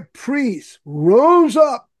high priest rose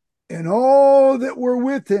up, and all that were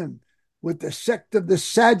with him, with the sect of the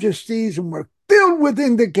Sadducees, and were filled with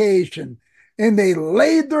indignation. And they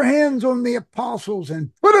laid their hands on the apostles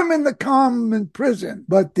and put them in the common prison.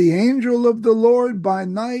 But the angel of the Lord by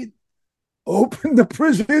night opened the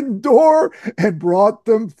prison door and brought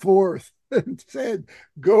them forth and said,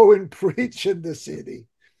 go and preach in the city,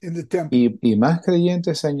 in the temple. Y más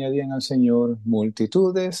creyentes se añadían al Señor,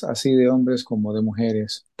 multitudes, así de hombres como de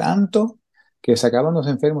mujeres, tanto que sacaban los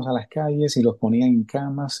enfermos a las calles y los ponían en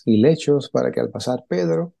camas y lechos para que al pasar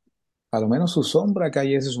Pedro, a lo menos su sombra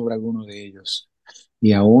cayese sobre alguno de ellos.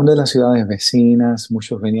 Y aún de las ciudades vecinas,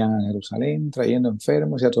 muchos venían a Jerusalén trayendo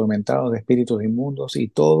enfermos y atormentados de espíritus inmundos, y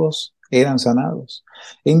todos eran sanados.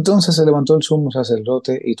 Entonces se levantó el sumo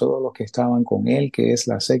sacerdote y todos los que estaban con él, que es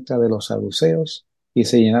la secta de los saduceos, y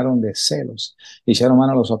se llenaron de celos. Y echaron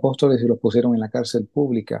mano a los apóstoles y los pusieron en la cárcel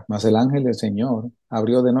pública. Mas el ángel del Señor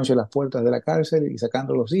abrió de noche las puertas de la cárcel y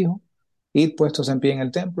sacándolos dijo, Id puestos en pie en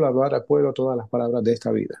el templo, hablar al pueblo todas las palabras de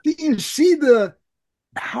esta vida. Do you see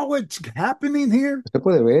how it's happening here? ¿Usted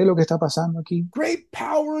puede ver lo que está pasando aquí? Great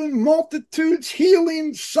power and multitudes,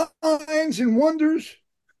 healing, signs and wonders.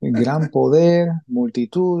 Gran poder,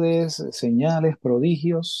 multitudes, señales,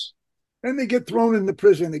 prodigios. And they get thrown in the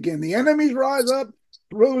prison again. The enemies rise up,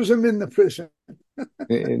 throws them in the prison.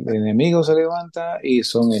 El enemigo se levanta y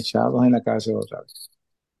son echados en la cárcel otra vez.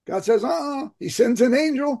 God says, He sends an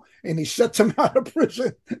angel and he sets them out of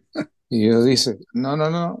prison. Y Dios dice, no, no,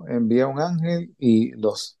 no, envía un ángel y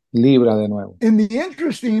los libra de nuevo. And the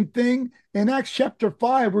interesting thing, in Acts chapter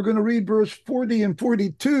 5, we're going to read verse 40 and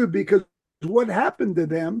 42, because what happened to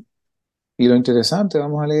them, Y lo interesante,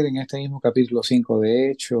 vamos a leer en este mismo capítulo 5 de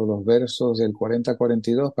Hechos, los versos del 40 al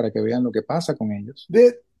 42, para que vean lo que pasa con ellos.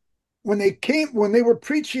 that when they were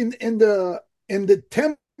preaching in the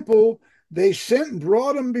temple, they sent and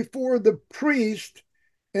brought them before the priest,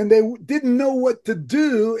 and they didn't know what to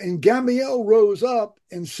do. And Gamaliel rose up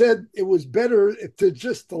and said it was better to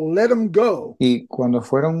just let them go. Y cuando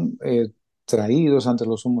fueron traídos ante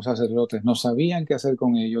los sumos sacerdotes, no sabían qué hacer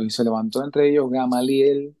con ellos, y se levantó entre ellos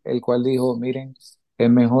Gamaliel, el cual dijo, miren, es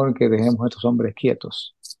mejor que dejemos a estos hombres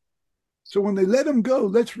quietos. So when they let them go,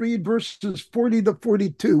 let's read verses 40 to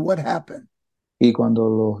 42. What happened? Y cuando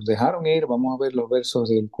los dejaron ir, vamos a ver los versos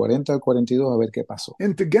del 40 al 42 a ver qué pasó.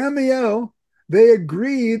 And to Gamaliel, they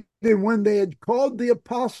agreed that when they had called the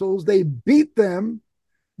apostles, they beat them.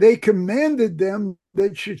 They commanded them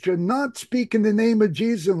that she should not speak in the name of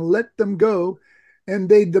Jesus and let them go. And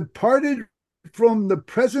they departed from the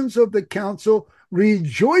presence of the council,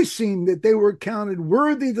 rejoicing that they were counted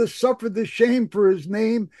worthy to suffer the shame for his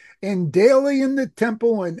name. And daily in the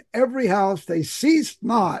temple and every house they ceased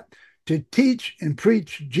not to teach and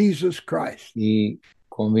preach Jesus Christ. Y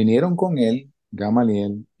convinieron con él,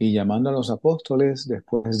 Gamaliel, y llamando a los apóstoles,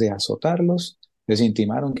 después de azotarlos, les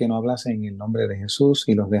intimaron que no hablasen en el nombre de Jesús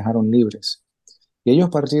y los dejaron libres. Y ellos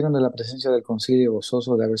partieron de la presencia del concilio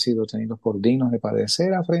gozosos de haber sido tenidos por dignos de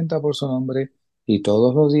padecer afrenta por su nombre, y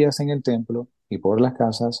todos los días en el templo y por las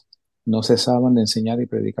casas no cesaban de enseñar y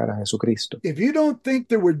predicar a Jesucristo. If you don't think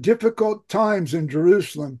there were difficult times in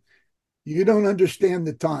Jerusalem, you don't understand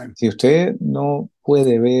the time. Si usted no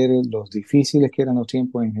puede ver los difíciles que eran los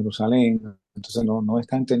tiempos en Jerusalén, entonces no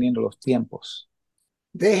está entendiendo los tiempos.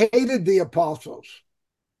 They hated the apostles.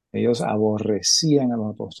 Ellos aborrecían a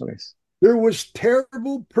los apóstoles. There was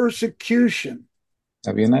terrible persecution.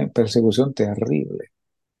 Había una persecución terrible.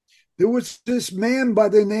 There was this man by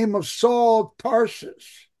the name of Saul of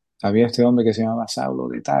Tarsus. Había este hombre que se llamaba Saulo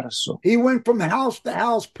de Tarso. He went from house to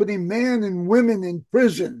house, putting men and women in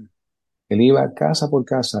prison. Él iba casa por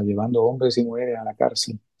casa llevando hombres y mujeres a la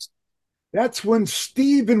cárcel. That's when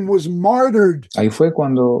Stephen was martyred. Ahí fue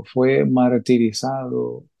cuando fue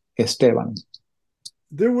martirizado Esteban.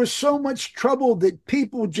 There was so much trouble that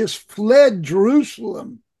people just fled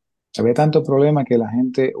Jerusalem. Había tanto problema que la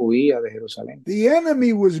gente huía de Jerusalén. The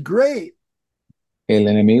enemy was great. El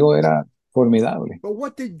enemigo era formidable. But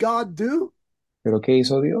what did God do? ¿Pero qué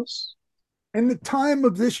hizo Dios? In the time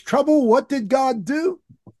of this trouble, what did God do?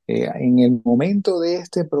 En el momento de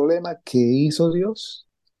este problema, ¿qué hizo Dios?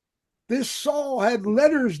 This Saul had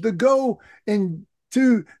letters to go and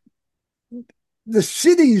to the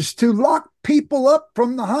cities to lock people up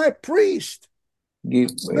from the high priest. Y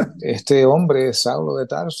este hombre, Saulo de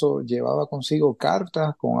Tarso, llevaba consigo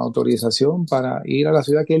cartas con autorización para ir a la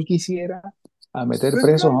ciudad que él quisiera a meter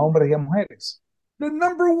presos a hombres y a mujeres. The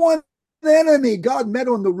number one enemy God met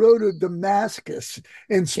on the road of Damascus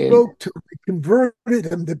and spoke to him and converted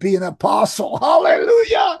him to be an apostle.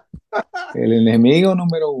 Hallelujah. El enemigo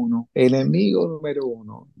número uno,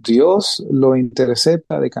 Dios lo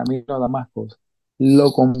intercepta de camino a Damasco,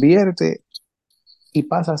 lo convierte y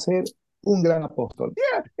pasa a ser un gran apóstol.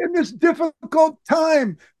 Yeah, in this difficult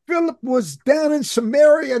time, Philip was down in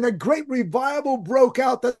Samaria and a great revival broke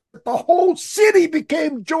out that the whole city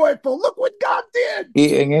became joyful. Look what God did.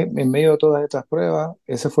 Y en medio de todas estas pruebas,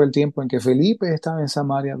 ese fue el tiempo en que Felipe estaba en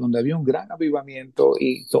Samaria, donde había un gran avivamiento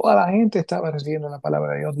y toda la gente estaba recibiendo la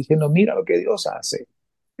palabra de Dios, diciendo, mira lo que Dios hace.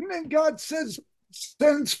 And then God sends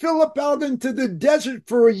Philip out into the desert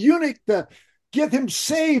for a eunuch to get him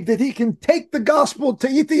saved, that he can take the gospel to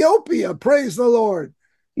Ethiopia. Praise the Lord.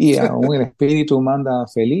 Y aún el Espíritu manda a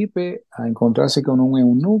Felipe a encontrarse con un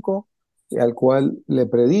eunuco al cual le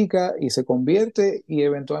predica y se convierte y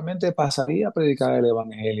eventualmente pasaría a predicar el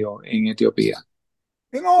evangelio en Etiopía.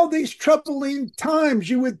 In all these troubling times,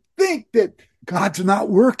 you would think that God's not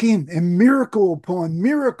working and miracle upon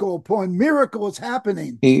miracle is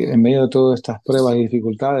happening. Y en medio de todas estas pruebas y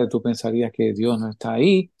dificultades, tú pensarías que Dios no está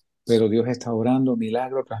ahí pero Dios está obrando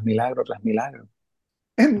milagro tras milagro tras milagro.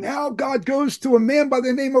 And now God goes to a man by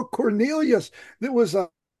the name of Cornelius that was a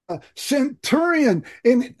centurion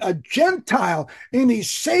and a Gentile, and he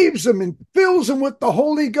saves him and fills him with the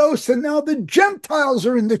Holy Ghost. And now the Gentiles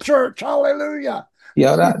are in the church. Hallelujah. Y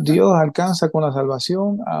ahora Dios alcanza con la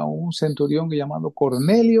salvación a un centurión llamado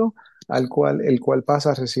Cornelio, el cual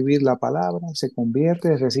pasa a recibir la palabra, se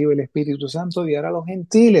convierte, recibe el Espíritu Santo y ahora los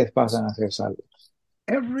gentiles pasan a ser salvos.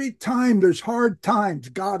 Every time there's hard times,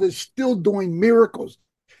 God is still doing miracles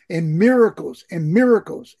and miracles and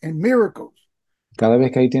miracles and miracles. Cada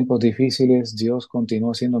vez que hay tiempos difíciles, Dios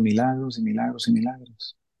continúa haciendo milagros y milagros y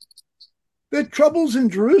milagros. The troubles in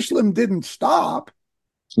Jerusalem didn't stop.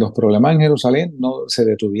 Los problemas en Jerusalén no se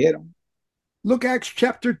detuvieron. Look, Acts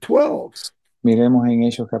chapter 12, Miremos en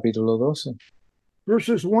Hechos capítulo 12,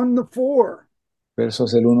 verses 1 to 4.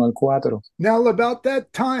 versos del 1 al 4. Now, about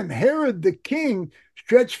that time, Herod the king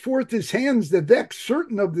stretched forth his hands to vex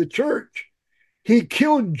certain of the church. He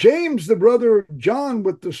killed James, the brother of John,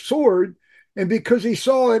 with the sword, and because he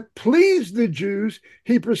saw it pleased the Jews,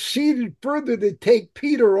 he proceeded further to take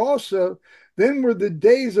Peter also. Then were the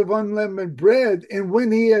days of unleavened bread, and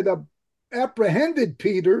when he had apprehended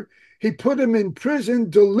Peter, he put him in prison,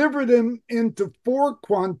 delivered him into 4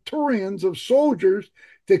 quaternions of soldiers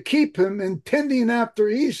to keep him, intending after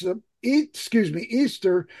Easter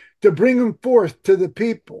to bring him forth to the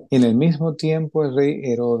people. En el mismo tiempo el rey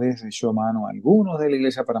Herodes echó mano a algunos de la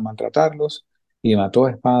iglesia para maltratarlos y mató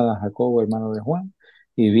a espada a Jacobo, hermano de Juan,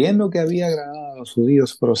 y viendo que había agradado a los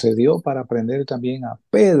judíos, procedió para prender también a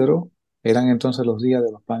Pedro. Eran entonces los días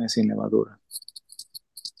de los panes sin levadura.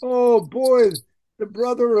 Oh boy, the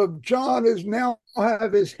brother of John is now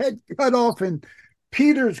have his head cut off, and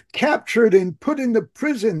Peter's captured and put into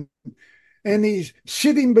prison, and he's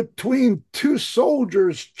sitting between 2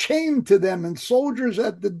 soldiers chained to them and soldiers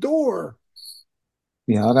at the door.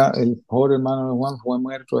 Y ahora el pobre hermano de Juan fue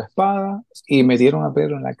muerto a espada y metieron a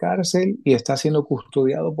Pedro en la cárcel y está siendo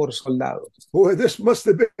custodiado por soldados. Boy, this must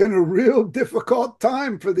have been a real difficult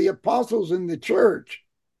time for the apostles in the church.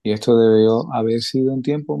 Y esto debió haber sido un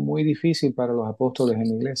tiempo muy difícil para los apóstoles en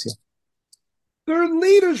la iglesia. Their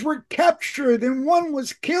leaders were captured, and one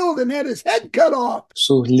was killed and had his head cut off.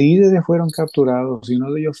 Sus líderes fueron capturados y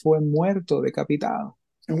uno de ellos fue muerto, decapitado.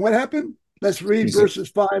 And what happened? Let's read Dice, verses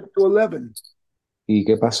 5 to 11. ¿y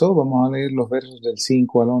qué pasó? Vamos a leer los versos del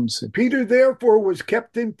 5 al 11. Peter therefore was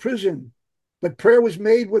kept in prison, but prayer was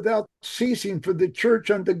made without ceasing for the church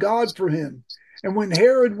unto God for him. And when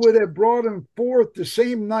Herod would have brought him forth the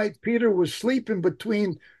same night, Peter was sleeping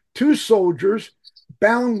between 2 soldiers,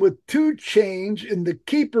 bound with 2 chains, and the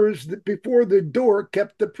keepers that before the door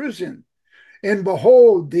kept the prison. And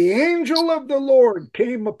behold, the angel of the Lord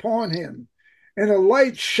came upon him, and a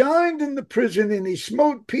light shined in the prison, and he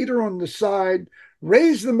smote Peter on the side,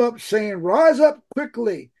 raised him up, saying, Rise up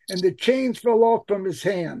quickly. And the chains fell off from his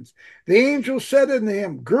hands. The angel said unto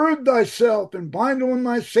him, Gird thyself and bind on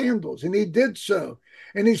thy sandals. And he did so.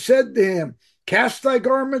 And he said to him, Cast thy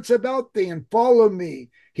garments about thee and follow me.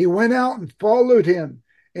 He went out and followed him,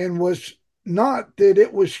 and was not that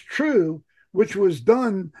it was true, which was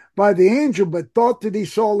done by the angel, but thought that he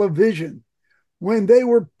saw a vision. When they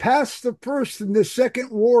were past the first and the second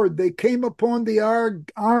ward, they came upon the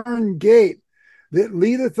iron gate that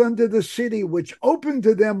leadeth unto the city, which opened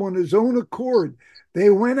to them on his own accord. They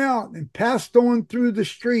went out and passed on through the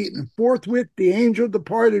street, and forthwith the angel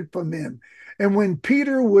departed from him. And when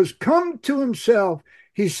Peter was come to himself,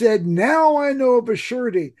 he said, Now I know of a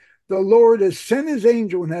surety the Lord has sent his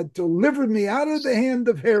angel and hath delivered me out of the hand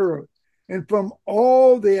of Herod, and from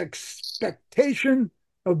all the expectation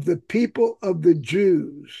of the people of the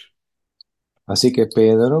Jews. Así que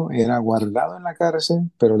Pedro era guardado en la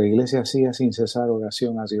cárcel, pero la iglesia hacía sin cesar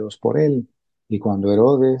oración a Dios por él. Y cuando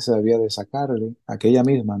Herodes había de sacarle, aquella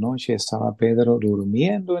misma noche estaba Pedro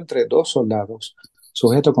durmiendo entre 2 soldados,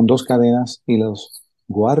 sujeto con 2 cadenas, y los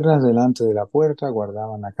guardas delante de la puerta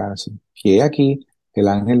guardaban la cárcel. Y he aquí, el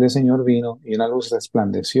ángel del Señor vino, y una luz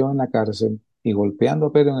resplandeció en la cárcel, y golpeando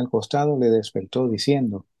a Pedro en el costado, le despertó,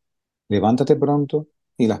 diciendo, Levántate pronto,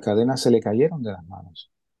 y las cadenas se le cayeron de las manos.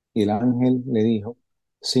 Y el ángel le dijo,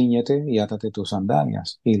 Cíñete y átate tus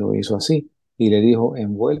sandalias. Y lo hizo así. Y le dijo,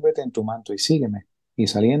 Envuélvete en tu manto y sígueme. Y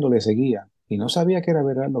saliendo le seguía. Y no sabía que era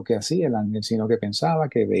verdad lo que hacía el ángel, sino que pensaba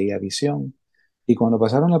que veía visión. Y cuando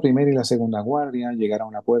pasaron la primera y la segunda guardia, llegaron a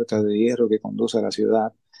una puerta de hierro que conduce a la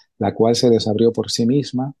ciudad, la cual se les abrió por sí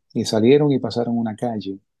misma, y salieron y pasaron una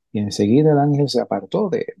calle. Y enseguida el ángel se apartó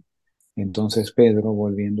de él. Entonces Pedro,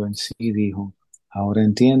 volviendo en sí, dijo, Ahora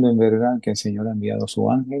entiendo en verdad que el Señor ha enviado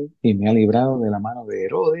su ángel y me ha librado de la mano de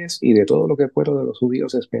Herodes y de todo lo que el pueblo de los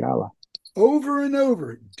judíos esperaba. Over and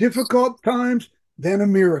over, difficult times, then a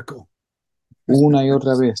miracle. Una y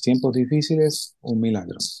otra vez, tiempos difíciles, un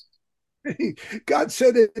milagro. God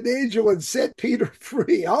sent an angel and set Peter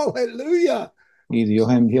free. Hallelujah. Y Dios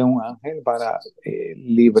envió un ángel para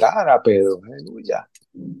librar a Pedro. Aleluya.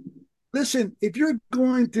 Listen, if you're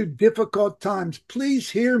going through difficult times, please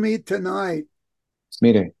hear me tonight.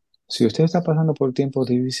 Mire, si usted está pasando por tiempos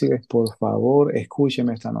difíciles, por favor,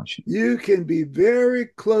 escúcheme esta noche. You can be very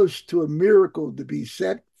close to a miracle to be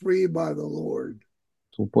set free by the Lord.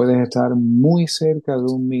 Tú puedes estar muy cerca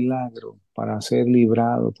de un milagro para ser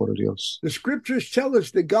librado por Dios. The scriptures tell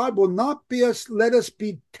us that God will not let us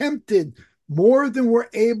be tempted more than we're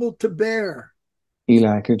able to bear. Y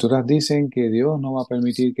las escrituras dicen que Dios no va a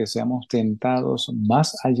permitir que seamos tentados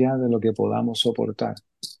más allá de lo que podamos soportar,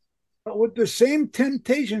 But with the same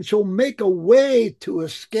temptation, she'll make a way to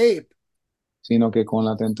escape sino que con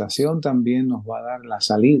la tentación también nos va a dar la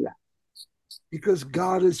salida, because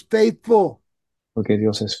God is faithful. porque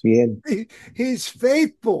Dios es fiel, He's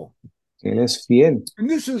faithful. Él es fiel. And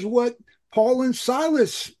this is what Paul and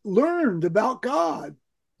Silas learned about God.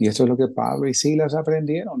 Y esto es lo que Pablo y Silas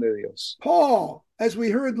aprendieron de Dios. Paul, as we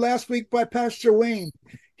heard last week by Pastor Wayne,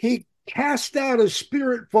 he cast out a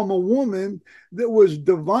spirit from a woman that was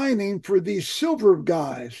divining for these silver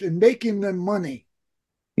guys and making them money.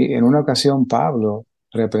 Y en una ocasión Pablo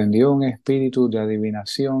reprendió un espíritu de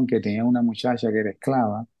adivinación que tenía una muchacha que era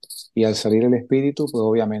esclava, y al salir el espíritu, pues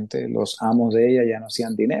obviamente los amos de ella ya no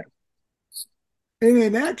hacían dinero. And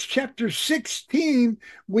in Acts chapter 16,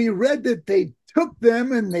 we read that they took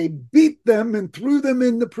them and they beat them and threw them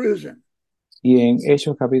into prison. Y en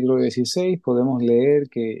Hechos capítulo 16 podemos leer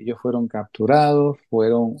que ellos fueron capturados,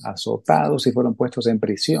 fueron azotados y fueron puestos en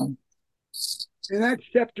prisión. In Acts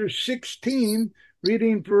chapter 16,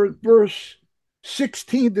 reading for verse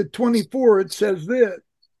 16 to 24, it says this.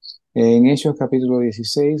 En Hechos capítulo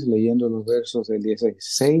 16, leyendo los versos del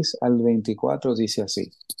 16 al 24, dice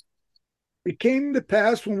así. It came to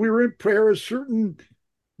pass when we were in prayer, a certain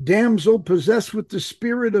damsel possessed with the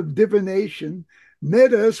spirit of divination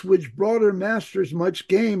met us, which brought her masters much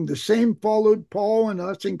gain. The same followed Paul and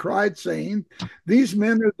us and cried, saying, these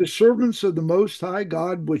men are the servants of the Most High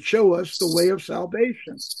God, which show us the way of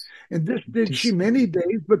salvation. And this did she many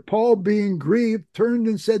days, but Paul, being grieved, turned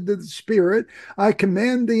and said to the spirit, I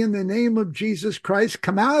command thee in the name of Jesus Christ,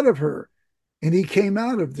 come out of her. And he came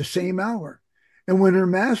out of the same hour. And when her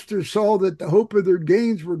masters saw that the hope of their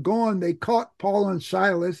gains were gone, they caught Paul and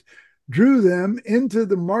Silas, drew them into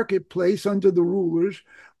the marketplace unto the rulers,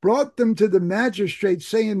 brought them to the magistrates,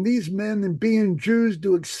 saying, these men, and being Jews,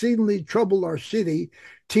 do exceedingly trouble our city,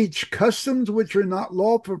 teach customs which are not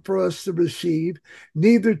lawful for us to receive,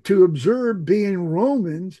 neither to observe, being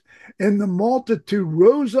Romans. And the multitude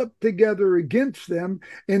rose up together against them,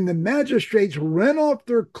 and the magistrates rent off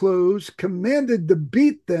their clothes, commanded to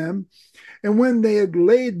beat them. And when they had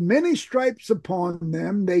laid many stripes upon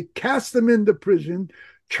them, they cast them into prison,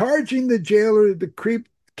 charging the jailer to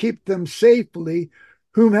keep them safely,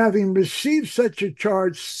 whom having received such a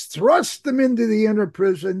charge, thrust them into the inner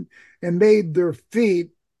prison and made their feet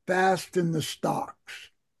fast in the stocks.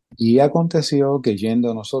 Y aconteció que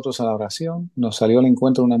yendo nosotros a la oración, nos salió al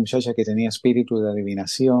encuentro una muchacha que tenía espíritu de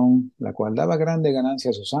adivinación, la cual daba grande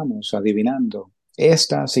ganancia a sus amos, adivinando.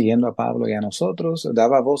 Esta, siguiendo a Pablo y a nosotros,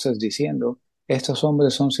 daba voces diciendo, estos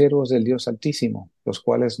hombres son siervos del Dios Altísimo, los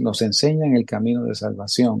cuales nos enseñan el camino de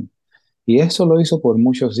salvación. Y esto lo hizo por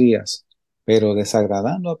muchos días. Pero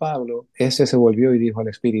desagradando a Pablo, éste se volvió y dijo al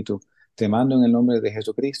espíritu, te mando en el nombre de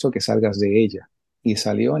Jesucristo que salgas de ella. Y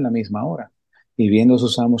salió en la misma hora. Y viendo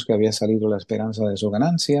sus amos que había salido la esperanza de su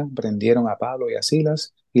ganancia, prendieron a Pablo y a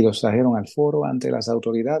Silas y los trajeron al foro ante las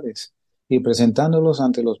autoridades. Y presentándolos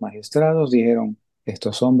ante los magistrados, dijeron,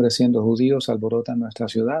 estos hombres siendo judíos alborotan nuestra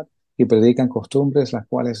ciudad y predican costumbres las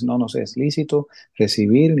cuales no nos es lícito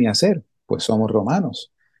recibir ni hacer, pues somos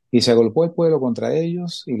romanos. Y se agolpó el pueblo contra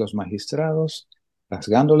ellos, y los magistrados,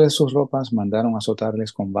 rasgándoles sus ropas, mandaron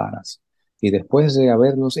azotarles con varas. Y después de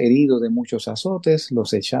haberlos herido de muchos azotes,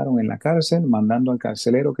 los echaron en la cárcel, mandando al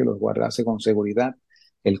carcelero que los guardase con seguridad,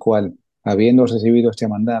 el cual, habiendo recibido este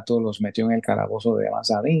mandato, los metió en el calabozo de más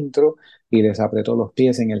adentro y les apretó los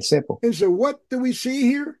pies en el cepo. And so what do we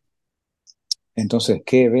see here? Entonces,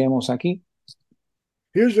 ¿qué vemos aquí?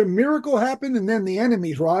 Here's a miracle happen, and then the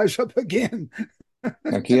enemies rise up again.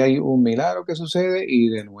 Aquí hay un milagro que sucede y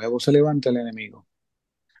de nuevo se levanta el enemigo.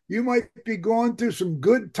 You might be going through some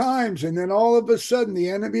good times, and then all of a sudden the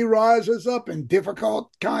enemy rises up and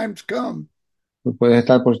difficult times come. Tú puedes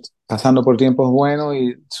estar pasando por tiempos buenos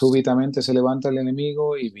y súbitamente se levanta el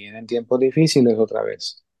enemigo y vienen tiempos difíciles otra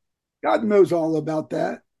vez. God knows all about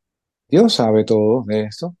that. Dios sabe todo de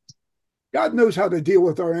esto. God knows how to deal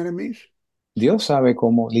with our enemies. Dios sabe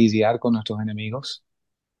cómo lidiar con nuestros enemigos.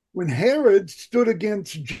 When Herod stood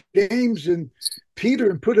against James and Peter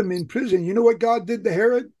and put them in prison, you know what God did to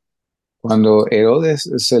Herod? Cuando Herodes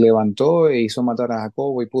se levantó e hizo matar a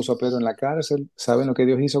Jacobo y puso a Pedro en la cárcel, ¿saben lo que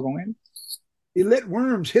Dios hizo con él? He let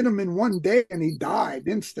worms hit him in one day and he died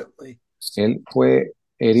instantly. Él fue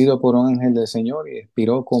herido por un ángel del Señor y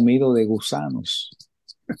expiró comido de gusanos.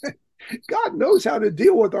 God knows how to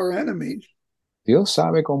deal with our enemies. Dios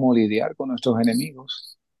sabe cómo lidiar con nuestros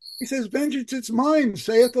enemigos. He says, vengeance is mine,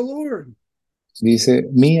 saith the Lord. Dice,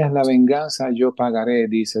 mía es la venganza, yo pagaré,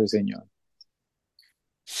 dice el Señor.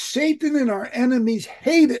 Satan and our enemies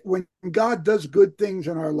hate it when God does good things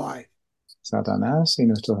in our life. Satanás y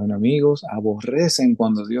nuestros enemigos aborrecen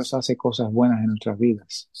cuando Dios hace cosas buenas en nuestras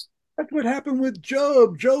vidas. That's what happened with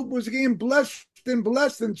Job. Job was getting blessed and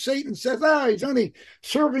blessed, and Satan says, he's only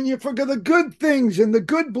serving you for the good things and the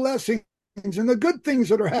good blessings and the good things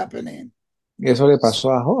that are happening. Eso le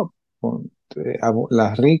pasó a Job, con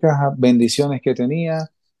las ricas bendiciones que tenía,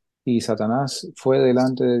 y Satanás fue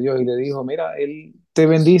delante de Dios y le dijo, mira, Él te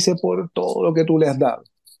bendice por todo lo que tú le has dado.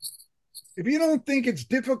 If you don't think it's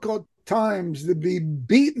difficult times to be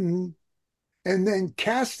beaten and then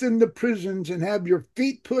cast into prisons and have your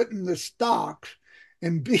feet put in the stocks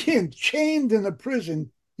and being chained in a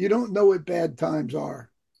prison, you don't know what bad times are.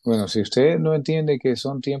 Bueno, si usted no entiende que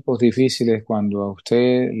son tiempos difíciles cuando a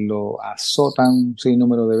usted lo azotan sin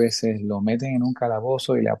número de veces, lo meten en un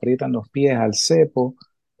calabozo y le aprietan los pies al cepo,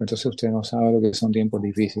 entonces usted no sabe lo que son tiempos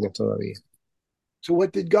difíciles todavía. So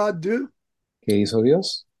what did God do? ¿Qué hizo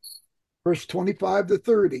Dios? Verse 25 to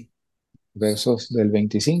 30. Versos del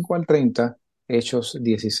 25 al 30, Hechos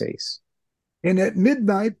 16. And at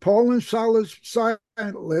midnight, Paul and Silas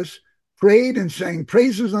prayed and sang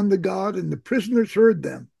praises unto God, and the prisoners heard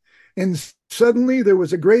them. And suddenly there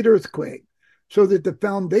was a great earthquake, so that the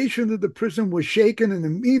foundation of the prison was shaken, and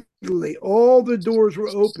immediately all the doors were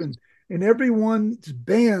opened, and everyone's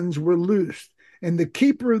bands were loosed. And the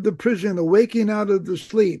keeper of the prison, awaking out of the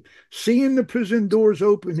sleep, seeing the prison doors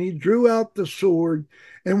open, he drew out the sword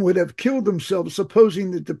and would have killed himself, supposing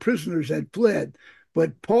that the prisoners had fled.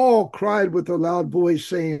 But Paul cried with a loud voice,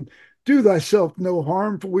 saying, do thyself no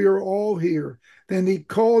harm, for we are all here. Then he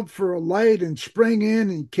called for a light and sprang in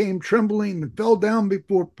and came trembling and fell down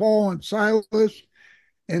before Paul and Silas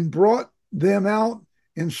and brought them out.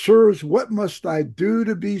 And sirs, what must I do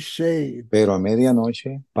to be saved? Pero a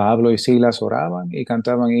medianoche, Pablo y Silas oraban y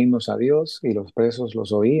cantaban himnos a Dios, y los presos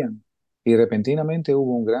los oían. Y repentinamente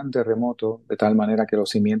hubo un gran terremoto, de tal manera que los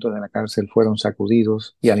cimientos de la cárcel fueron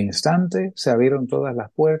sacudidos, y al instante se abrieron todas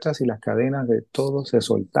las puertas y las cadenas de todos se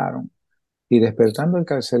soltaron. Y despertando el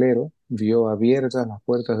carcelero, vio abiertas las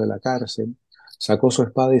puertas de la cárcel, sacó su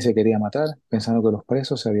espada y se quería matar, pensando que los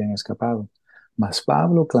presos se habían escapado. Mas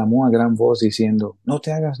Pablo clamó a gran voz diciendo, no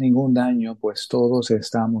te hagas ningún daño, pues todos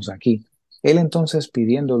estamos aquí. Él entonces,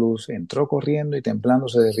 pidiendo luz, entró corriendo y temblando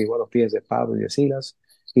se derribó a los pies de Pablo y de Silas,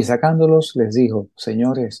 y sacándolos les dijo,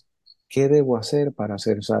 señores, ¿qué debo hacer para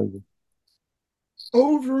ser salvo?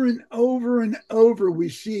 Over and over, we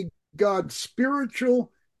see God's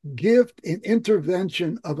spiritual gift and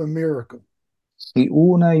intervention of a miracle. Y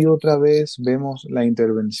una y otra vez vemos la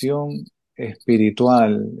intervención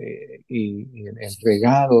espiritual y el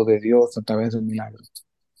regalo de Dios a través de un milagro.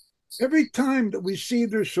 Every time that we see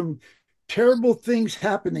there's some terrible things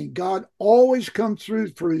happening, God always comes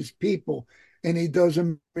through for his people and he does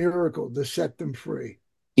a miracle to set them free.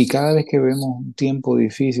 Y cada vez que vemos un tiempo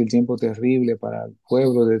difícil, tiempo terrible para el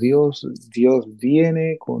pueblo de Dios, Dios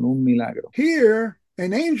viene con un milagro. Here,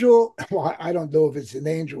 an angel, well, I don't know if it's an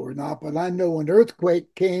angel or not, but I know an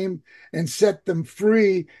earthquake came and set them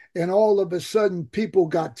free, and all of a sudden people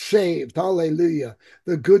got saved. Hallelujah.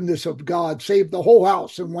 The goodness of God saved the whole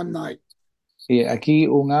house in one night. Y aquí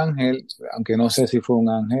un ángel, aunque no sé si fue un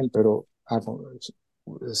ángel, pero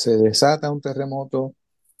se desata un terremoto,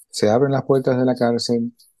 se abren las puertas de la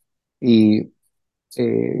cárcel y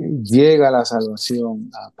llega la salvación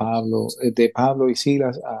a Pablo, de Pablo y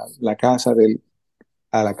Silas a la casa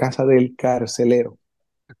del carcelero.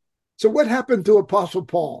 So what happened to Apostle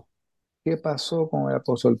Paul? ¿Qué pasó con el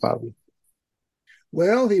apóstol Pablo?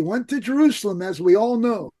 Well, he went to Jerusalem, as we all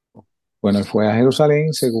know. Bueno, él fue a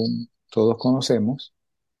Jerusalén, según todos conocemos,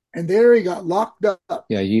 And there he got locked up.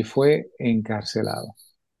 y allí fue encarcelado.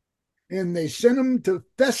 And they sent him to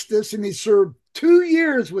Festus, and he served 2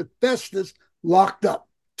 years with Festus locked up.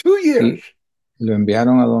 2 years. Y lo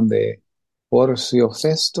enviaron a donde Porcio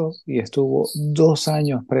Festo y estuvo 2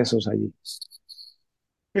 años presos allí.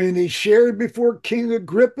 And he shared before King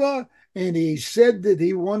Agrippa, and he said that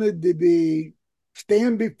he wanted to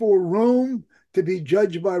stand before Rome to be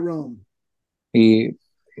judged by Rome. Y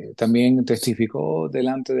también testificó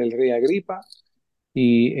delante del rey Agripa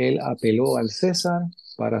y él apeló al César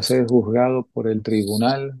para ser juzgado por el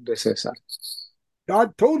tribunal de César.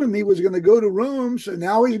 God told him he was going to go to Rome, so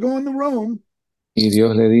now he's going to Rome. Y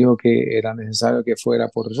Dios le dijo que era necesario que fuera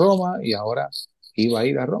por Roma y ahora iba a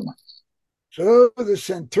ir a Roma. So the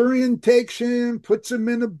centurion takes him, puts him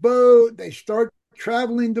in a boat. They start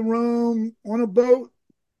traveling to Rome on a boat.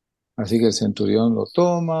 Así que el centurión lo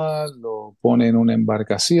toma, lo pone en una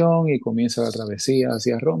embarcación y comienza la travesía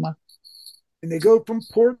hacia Roma. And they go from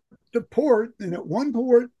port to port. And at one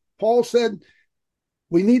port, Paul said,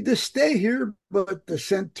 "We need to stay here." But the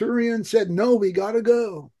centurion said, "No, we got to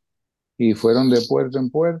go." Y fueron de puerto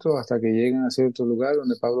en puerto hasta que llegan a cierto lugar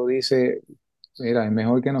donde Pablo dice, mira, es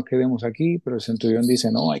mejor que nos quedemos aquí, pero el centurión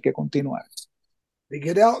dice, no, hay que continuar. They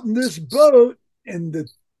get out in this boat, and the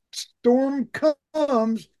storm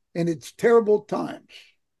comes, and it's terrible times.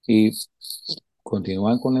 Y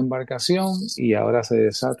continúan con la embarcación y ahora se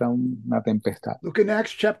desata una tempestad. Look in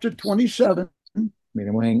Acts chapter 27.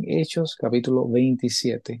 Miremos en Hechos capítulo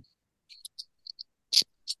 27.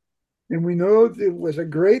 And we know it was a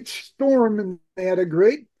great storm, and they had a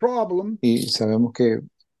great problem. Y sabemos que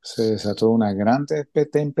se desató una gran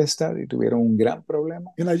tempestad y tuvieron un gran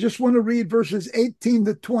problema. And I just want to read verses 18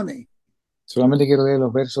 to 20. Solamente quiero leer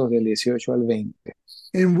los versos del 18 al 20.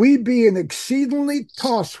 And we being exceedingly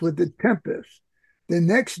tossed with the tempest, the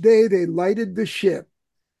next day they lighted the ship.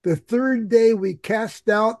 The third day we cast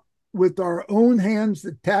out with our own hands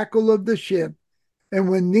the tackle of the ship. And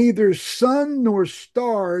when neither sun nor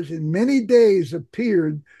stars in many days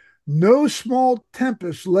appeared, no small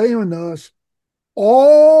tempest lay on us,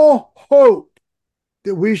 all hope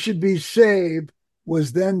that we should be saved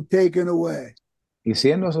was then taken away. Y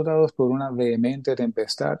siendo azotados por una vehemente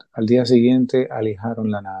tempestad, al día siguiente alijaron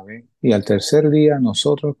la nave, y al tercer día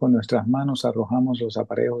nosotros con nuestras manos arrojamos los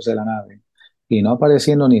aparejos de la nave, y no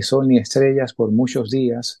apareciendo ni sol ni estrellas por muchos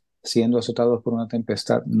días, siendo azotados por una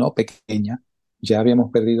tempestad no pequeña, ya habíamos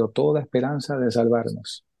perdido toda esperanza de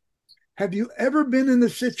salvarnos. Have you ever been in a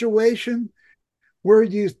situation where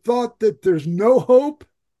you thought that there's no hope?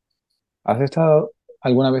 ¿Has estado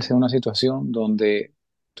alguna vez en una situación donde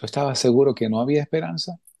tú estabas seguro que no había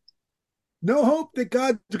esperanza? No hope that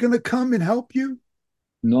God's going to come and help you?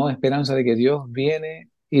 No esperanza de que Dios viene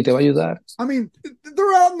y te va a ayudar. I mean,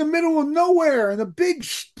 they're out in the middle of nowhere in a big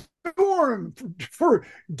storm for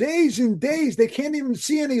days and days. They can't even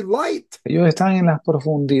see any light. Ellos están en las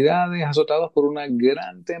profundidades, azotados por una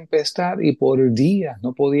gran tempestad y por días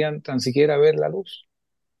no podían tan siquiera ver la luz.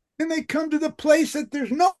 And they come to the place that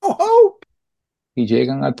there's no hope. Y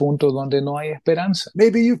llegan al punto donde no hay esperanza.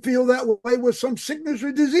 Maybe you feel that way with some sickness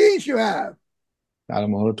or disease you have. A lo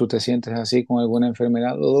mejor tú te sientes así con alguna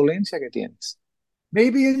enfermedad o dolencia que tienes.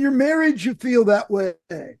 Maybe in your marriage you feel that way.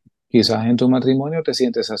 Quizás en tu matrimonio te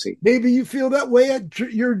sientes así. Maybe you feel that way at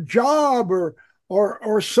your job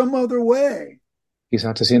or some other way.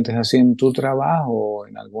 Quizás te sientes así en tu trabajo o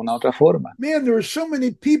en alguna otra forma. Man, there are so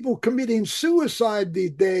many people committing suicide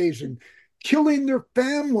these days and killing their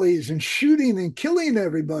families and shooting and killing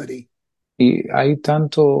everybody. Y hay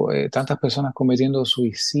tantas personas cometiendo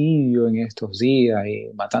suicidio en estos días y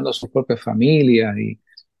matando a sus propias familias y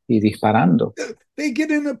disparando. They get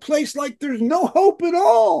in a place like there's no hope at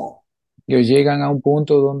all. Ellos llegan a un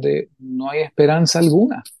punto donde no hay esperanza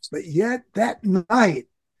alguna. But yet that night,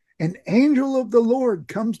 an angel of the Lord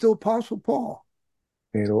comes to Apostle Paul.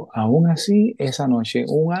 Pero aún así, esa noche,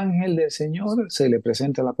 un ángel del Señor se le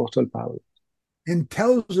presenta al apóstol Pablo And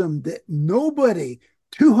tells him that nobody,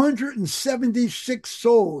 276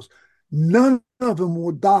 souls, none of them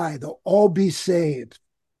will die. They'll all be saved.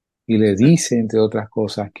 y le dice, entre otras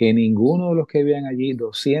cosas, que ninguno de los que habían allí,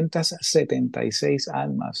 276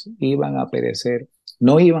 almas, iban a perecer,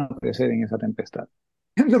 no iban a perecer en esa tempestad.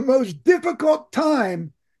 In the most difficult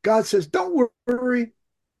time, God says, don't worry,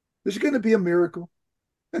 there's going to be a miracle.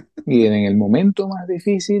 Y en el momento más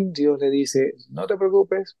difícil, Dios le dice, no te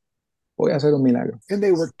preocupes, voy a hacer un milagro. And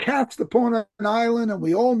they were cast upon an island, and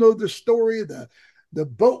we all know the story. The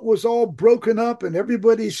boat was all broken up, and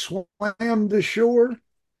everybody swam to shore.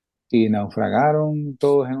 Y naufragaron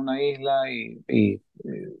todos en una isla y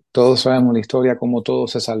todos sabemos la historia, cómo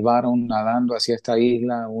todos se salvaron nadando hacia esta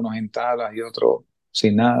isla, unos en tablas y otros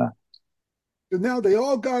sin nada. So now they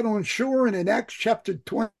all got on shore, and in Acts chapter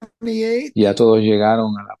 28, Ya todos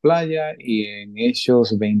llegaron a la playa y en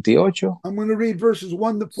Hechos 28, I'm going to read verses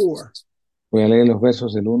 1 to 4. Voy a leer los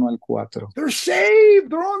versos del 1 al 4. They're saved.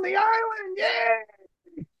 They're on the island.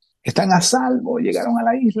 Yay! Están a salvo, llegaron a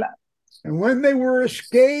la isla. And when they were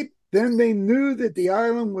escaped, then they knew that the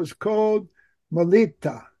island was called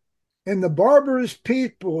Melita. And the barbarous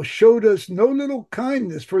people showed us no little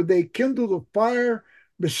kindness, for they kindled a fire,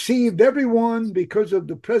 received everyone because of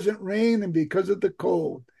the present rain and because of the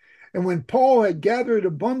cold. And when Paul had gathered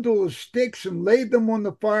a bundle of sticks and laid them on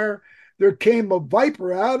the fire, there came a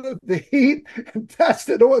viper out of the heat and touched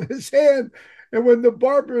it on his hand. And when the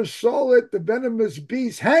barbers saw it, the venomous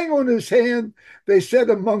beast hang on his hand, they said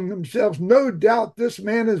among themselves, no doubt this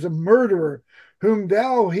man is a murderer, whom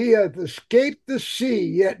thou he hath escaped the sea,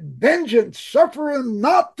 yet vengeance suffereth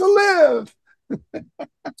not to live.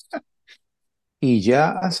 Y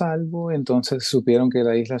ya a salvo, entonces supieron que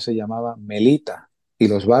la isla se llamaba Melita. Y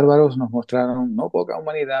los bárbaros nos mostraron no poca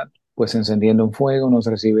humanidad, pues encendiendo un fuego nos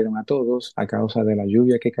recibieron a todos a causa de la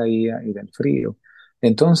lluvia que caía y del frío.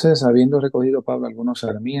 Entonces, habiendo recogido Pablo algunos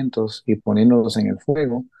sarmientos y poniéndolos en el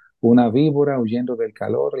fuego, una víbora huyendo del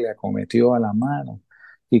calor le acometió a la mano.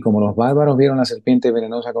 Y como los bárbaros vieron la serpiente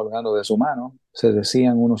venenosa colgando de su mano, se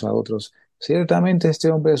decían unos a otros, ciertamente este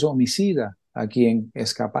hombre es homicida, a quien,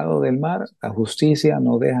 escapado del mar, la justicia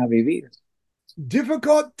no deja vivir.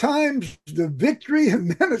 Difficult times, the victory,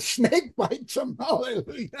 and then a snake bites them.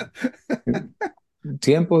 Hallelujah.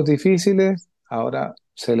 Tiempos difíciles, ahora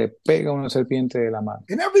se le pega una serpiente de la mano.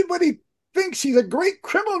 And everybody thinks he's a great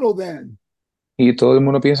criminal then. Y todo el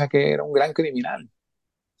mundo piensa que era un gran criminal.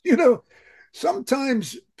 You know,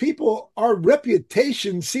 sometimes people, our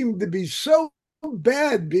reputation seem to be so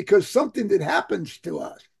bad because something that happens to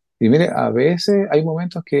us. Y mire, a veces hay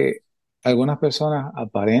momentos que algunas personas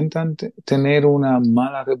aparentan tener una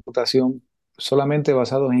mala reputación solamente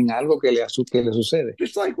basados en algo que le sucede.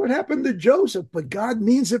 Just like what happened to Joseph, but God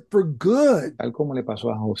means it for good. Tal como le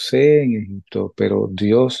pasó a José en Egipto, pero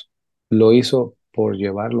Dios lo hizo por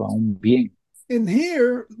llevarlo a un bien. And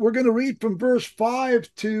here we're going to read from verse 5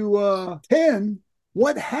 to 10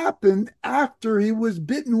 what happened after he was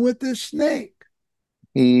bitten with this snake.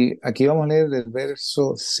 Y aquí vamos a leer del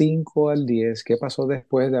verso 5 al 10, qué pasó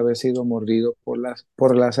después de haber sido mordido por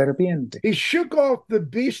la serpiente. He shook off the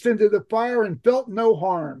beast into the fire and felt no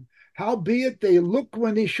harm. Howbeit they looked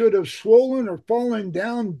when he should have swollen or fallen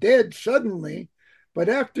down dead suddenly. But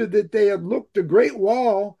after that they had looked a great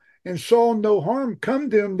while and saw no harm come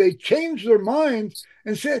to him, they changed their minds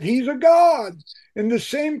and said, he's a god. In the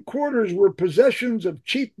same quarters were possessions of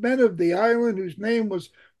chief men of the island, whose name was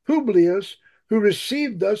Publius, who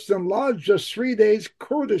received us and lodged us 3 days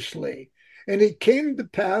courteously. And it came to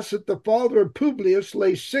pass that the father of Publius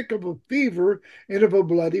lay sick of a fever and of a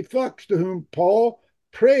bloody flux, to whom Paul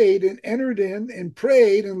prayed and entered in and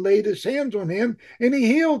prayed and laid his hands on him, and he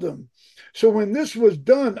healed him. So when this was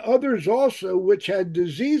done, others also, which had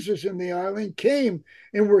diseases in the island, came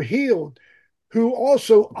and were healed, who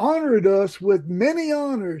also honored us with many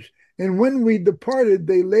honors. And when we departed,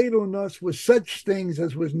 they laid on us with such things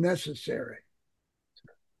as was necessary.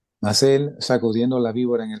 Mas él, sacudiendo la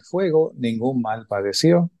víbora en el fuego, ningún mal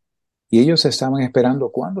padeció, y ellos estaban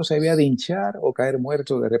esperando cuándo se había de hinchar o caer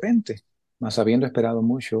muerto de repente. Mas habiendo esperado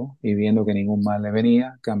mucho y viendo que ningún mal le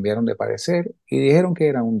venía, cambiaron de parecer y dijeron que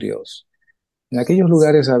era un dios. En aquellos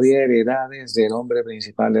lugares había heredades del hombre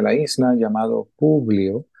principal de la isla, llamado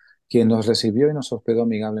Publio, quien nos recibió y nos hospedó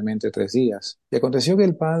amigablemente 3 días. Y aconteció que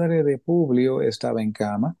el padre de Publio estaba en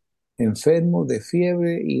cama, enfermo de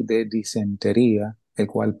fiebre y de disentería, el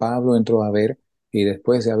cual Pablo entró a ver, y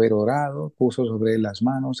después de haber orado, puso sobre él las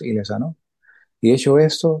manos y le sanó. Y hecho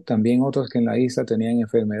esto, también otros que en la isla tenían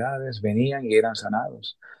enfermedades venían y eran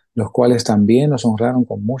sanados, los cuales también nos honraron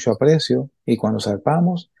con mucho aprecio, y cuando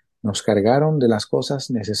zarpamos, nos cargaron de las cosas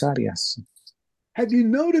necesarias. Have you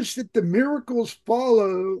noticed that the miracles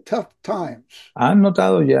follow tough times? ¿Han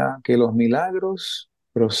notado ya que los milagros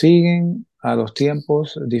prosiguen a los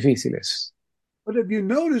tiempos difíciles? But have you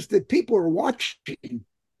noticed that people are watching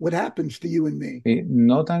what happens to you and me? Y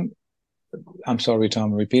notan, I'm sorry,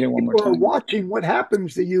 Tom, repeat it one more People are time. watching what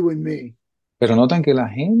happens to you and me. Pero notan que la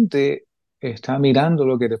gente está mirando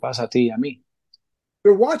lo que te pasa a ti y a mí.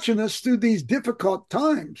 They're watching us through these difficult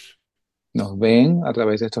times. Nos ven a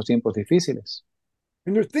través de estos tiempos difíciles.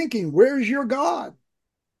 And they're thinking, where's your God?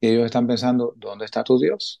 Y ellos están pensando, ¿dónde está tu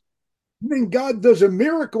Dios? And then God does a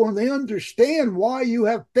miracle and they understand why you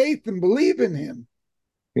have faith and believe in him.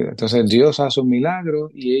 Y entonces Dios hace un milagro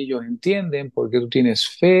y ellos entienden por qué tú tienes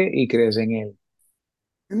fe y crees en Él.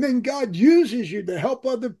 And then God uses you to help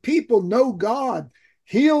other people know God,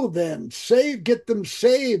 heal them, save, get them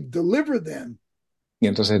saved, deliver them. Y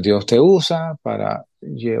entonces Dios te usa para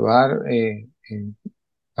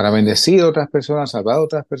para bendecir a otras personas, salvar a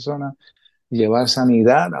otras personas, llevar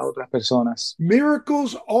sanidad a otras personas.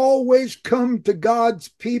 Miracles always come to God's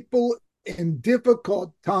people in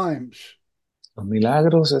difficult times. Los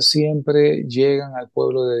milagros siempre llegan al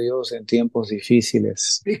pueblo de Dios en tiempos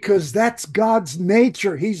difíciles, Because that's God's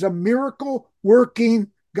nature. He's a miracle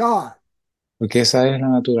working God. porque esa es la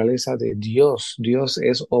naturaleza de Dios. Dios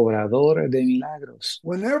es obrador de milagros.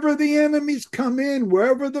 Whenever the enemies come in,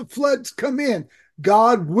 wherever the floods come in,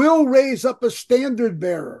 God will raise up a standard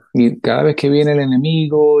bearer. Y cada vez que viene el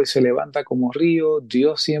enemigo y se levanta como río,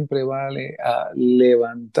 Dios siempre va a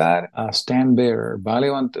levantar a stand bearer, va a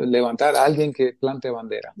levantar a alguien que plante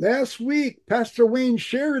bandera. Last week, Pastor Wayne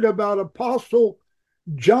shared about Apostle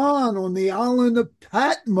John on the island of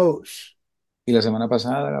Patmos. Y la semana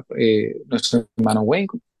pasada, nuestro hermano Wayne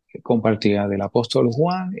compartía del apóstol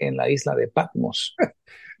Juan en la isla de Patmos.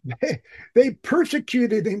 They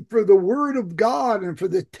persecuted him for the word of God and for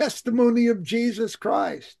the testimony of Jesus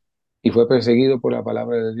Christ. Y fue perseguido por la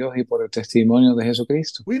palabra de Dios y por el testimonio de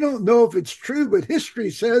Jesucristo. We don't know if it's true, but history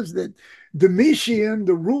says that Domitian,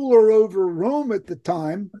 the ruler over Rome at the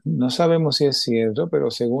time, No sabemos si es cierto, pero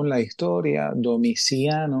según la historia,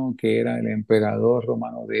 Domiciano, que era el emperador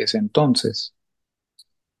romano de ese entonces,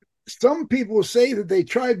 some people say that they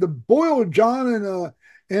tried to boil John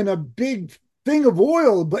in a big thing of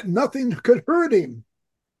oil, but nothing could hurt him.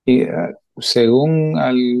 y según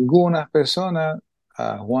algunas personas,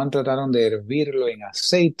 a Juan trataron de hervirlo en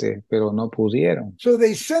aceite, pero no pudieron. So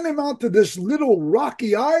they sent him out to this little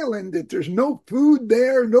rocky island that there's no food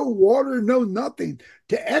there, no water, no nothing,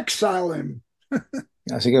 to exile him.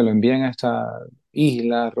 Así que lo envían a esta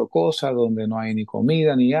isla rocosa donde no hay ni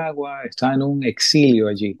comida ni agua, está en un exilio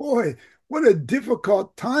allí. Boy, what a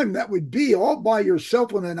difficult time that would be, all by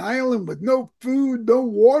yourself on an island with no food, no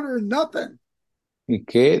water, nothing. Y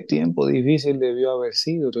qué tiempo difícil debió haber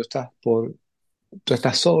sido. Tú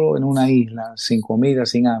estás solo en una isla, sin comida,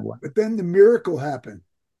 sin agua. But then the miracle happened.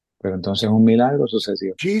 Pero entonces un milagro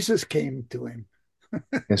sucedió. Jesus came to him.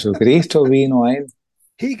 Jesucristo vino a él.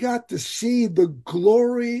 He got to see the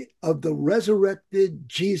glory of the resurrected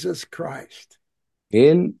Jesus Christ.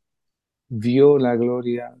 Él vio la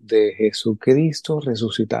gloria de Jesucristo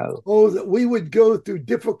resucitado. Oh, that we would go through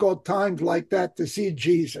difficult times like that to see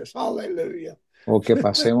Jesus. Hallelujah. O que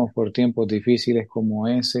pasemos por tiempos difíciles como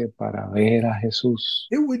ese para ver a Jesús.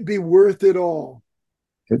 It would be worth it all.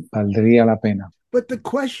 Valdría la pena. But the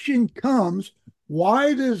question comes,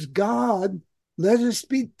 why does God let us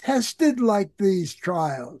be tested like these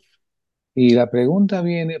trials? Y la pregunta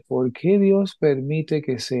viene, ¿por qué Dios permite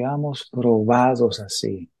que seamos probados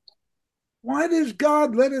así? Why does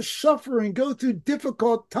God let us suffer and go through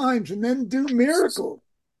difficult times and then do miracles?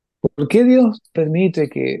 ¿Por qué Dios permite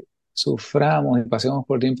que suframos y pasemos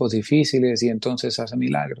por tiempos difíciles y entonces hace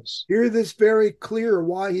milagros? Hear this very clear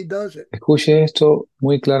why he does it. Escuche esto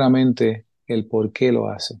muy claramente, el por qué lo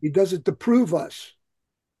hace. He does it to prove us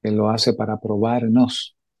Él lo hace para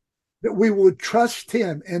probarnos that we will trust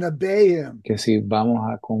him and obey him. que si vamos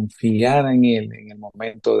a confiar en Él en el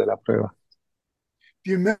momento de la prueba.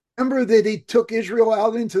 Do you remember that he took Israel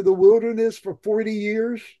out into the wilderness for 40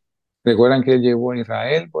 years? ¿Recuerdan que Él llevó a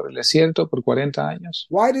Israel por el desierto por 40 años?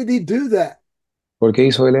 Why did he do that? ¿Por qué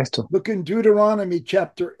hizo Él esto? Look in Deuteronomy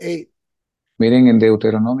chapter 8. Miren en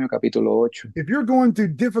Deuteronomio capítulo 8. If you're going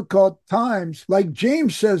through difficult times, like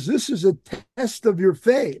James says, this is a test of your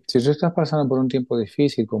faith. Si tú estás pasando por un tiempo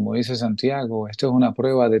difícil, como dice Santiago, esto es una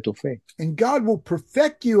prueba de tu fe. And God will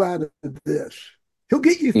perfect you out of this. He'll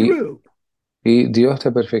get you Y, through. y Dios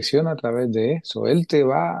te perfecciona a través de eso. Él te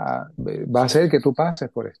va a hacer que tú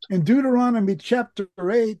pases por esto. In Deuteronomy chapter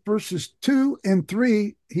 8, verses 2 and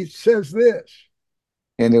 3, he says this.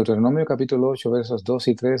 En Deuteronomio capítulo 8, versos 2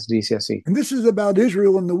 y 3 dice así. And this is about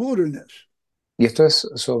Israel in the wilderness. Y esto es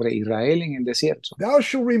sobre Israel en el desierto. Thou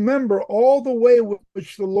shalt remember all the way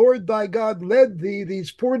which the Lord thy God led thee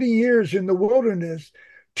these 40 years in the wilderness,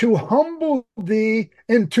 to humble thee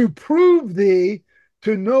and to prove thee,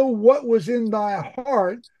 to know what was in thy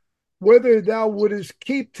heart, whether thou wouldest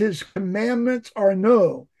keep his commandments or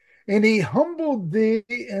no. And he humbled thee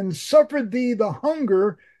and suffered thee the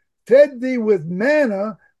hunger, fed thee with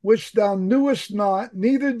manna, which thou knewest not,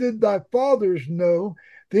 neither did thy fathers know,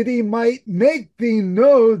 that he might make thee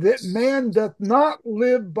know that man doth not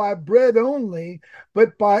live by bread only,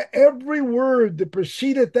 but by every word that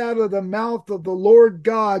proceedeth out of the mouth of the Lord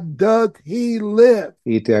God doth he live.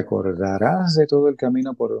 Y te acordarás de todo el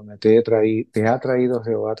camino por donde te ha traído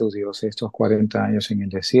Jehová tu Dios estos 40 años en el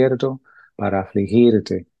desierto para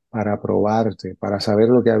afligirte, para probarte, para saber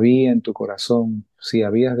lo que había en tu corazón, si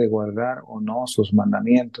habías de guardar o no sus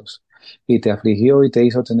mandamientos. Y te afligió y te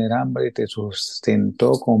hizo tener hambre y te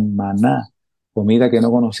sustentó con maná, comida que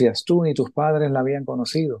no conocías tú ni tus padres la habían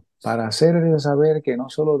conocido, para hacerte saber que no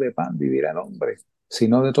solo de pan vivirá el hombre,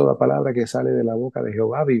 sino de toda palabra que sale de la boca de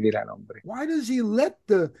Jehová vivirá el hombre. Why does he let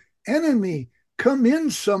the enemy come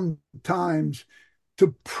in sometimes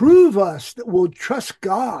to prove us that we'll trust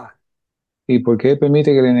God? ¿Y por qué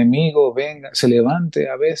permite que el enemigo venga, se levante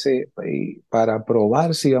a veces para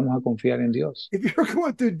probar si vamos a confiar en Dios? If you're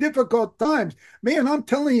going through difficult times, man, I'm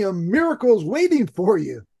telling you, a miracle is waiting for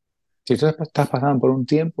you. Si tú estás pasando por un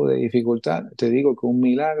tiempo de dificultad, te digo que un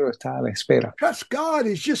milagro está a la espera. Trust God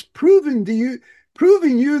is just proving you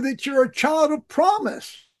that you're a child of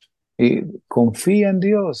promise. Y confía en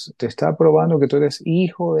Dios, te está probando que tú eres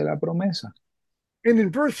hijo de la promesa. And in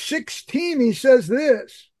verse 16, he says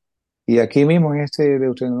this. Y aquí mismo en este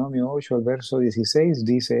Deuteronomio 8, el verso 16,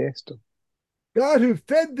 dice esto. God who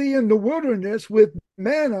fed thee in the wilderness with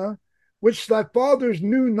manna, which thy fathers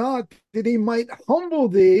knew not, that he might humble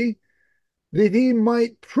thee, that he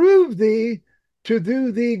might prove thee to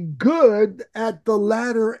do thee good at the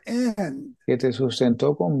latter end. Que te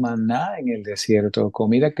sustentó con maná en el desierto,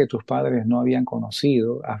 comida que tus padres no habían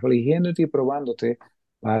conocido, afligiéndote y probándote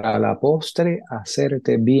para la postre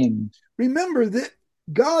hacerte bien. Remember that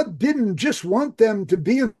God didn't just want them to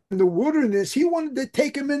be in the wilderness, he wanted to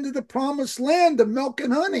take them into the promised land of milk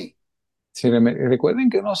and honey. Si recuerden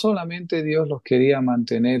que no solamente Dios los quería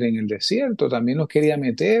mantener en el desierto, también los quería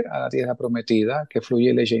meter a la tierra prometida que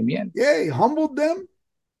fluye leche y miel. Yeah, he humbled them.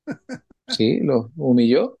 Sí, los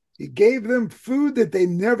humilló, He gave them food that they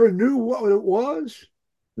never knew what it was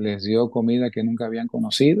les dio comida que nunca habían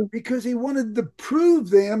conocido, because he wanted to prove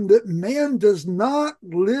them that man does not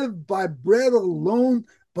live by bread alone,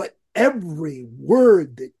 but every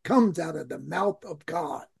word that comes out of the mouth of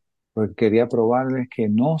God. porque quería probarles que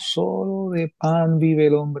no solo de pan vive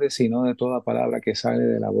el hombre, sino de toda palabra que sale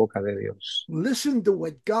de la boca de Dios. Listen to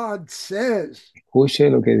what God says. Escuche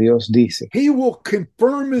lo que Dios dice. He will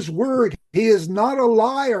confirm his word. He is not a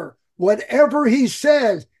liar. Whatever he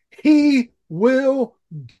says, he will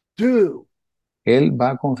do. Él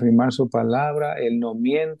va a confirmar su palabra, Él no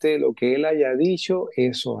miente, lo que Él haya dicho,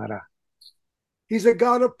 eso hará. He's a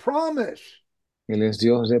God of promise. Él es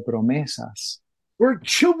Dios de promesas. We're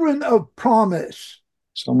children of promise.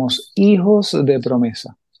 Somos hijos de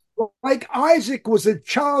promesa. Like Isaac was a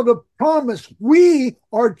child of promise, we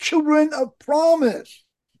are children of promise.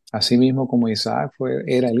 Asimismo como Isaac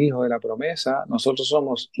era el hijo de la promesa, nosotros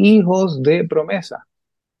somos hijos de promesa.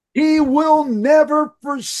 He will never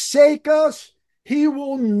forsake us. He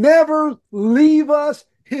will never leave us.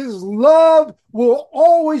 His love will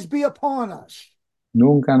always be upon us.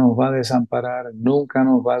 Nunca nos va a desamparar, nunca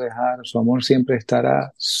nos va a dejar, su amor siempre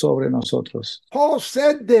estará sobre nosotros. Paul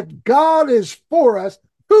said that if God is for us,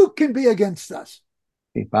 who can be against us?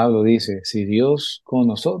 Y Pablo dice, si Dios con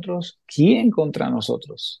nosotros, ¿quién contra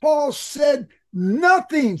nosotros? Paul said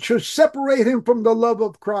nothing should separate him from the love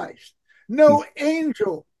of Christ. No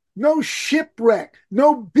angel, no shipwreck,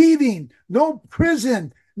 no beating, no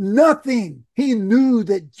prison, nothing. He knew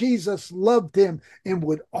that Jesus loved him and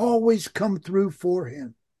would always come through for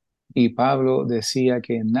him. Y Pablo decía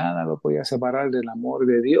que nada lo podía separar del amor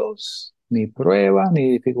de Dios, ni pruebas,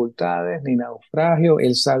 ni dificultades, ni naufragio.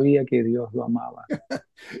 Él sabía que Dios lo amaba.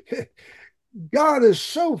 God is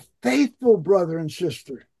so faithful, brother and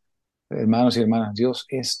sister. Hermanos y hermanas, Dios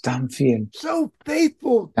es tan fiel, So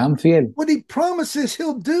faithful. tan fiel. What he promises,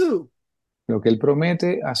 he'll do. Lo que Él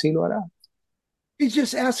promete, así lo hará. He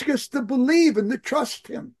just asks us to believe and to trust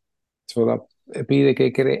him. Solo pide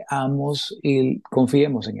que creamos y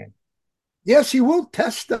confiemos en Él. Yes, he will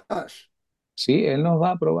test us. Sí, Él nos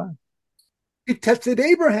va a probar. He tested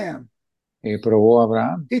Abraham. Él probó a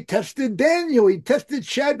Abraham, He tested Daniel. He tested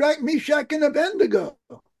Shadrach, Meshach, and Abednego.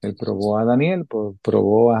 Él probó a Daniel,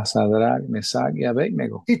 probó a Sadrach, Mesach y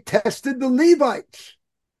Abednego. He tested the Levites.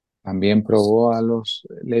 También probó a los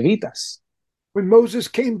levitas. When Moses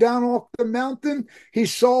came down off the mountain, he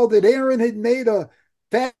saw that Aaron had made a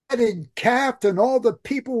fatted calf and all the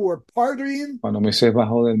people were partying. Cuando Moisés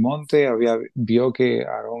bajó del monte, vio que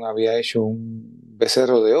Aarón había hecho un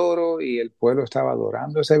becerro de oro y el pueblo estaba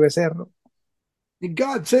adorando ese becerro. And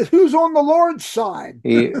God says, who's on the Lord's side?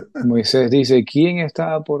 Y Moisés dice, ¿quién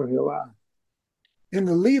está por Jehová? And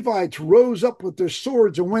the Levites rose up with their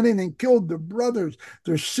swords and went in and killed their brothers,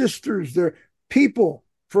 their sisters, their people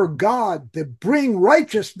for God to bring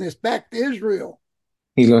righteousness back to Israel.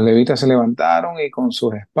 Y los levitas se levantaron y con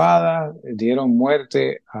sus espadas dieron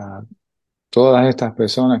muerte a todas estas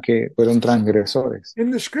personas que fueron transgresores.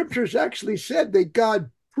 And the scriptures actually said that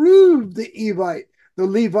God proved the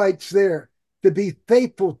Levites there to be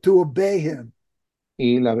faithful to obey him.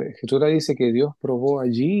 Y la Escritura dice que Dios probó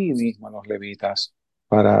allí mismo a los levitas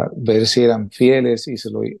para ver si eran fieles y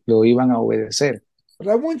lo iban a obedecer. But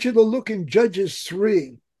I want you to look in Judges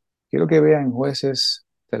 3. Quiero que vean Jueces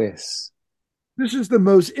 3. This is the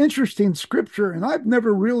most interesting scripture, and I've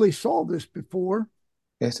never really saw this before.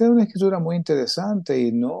 Esta es una escritura muy interesante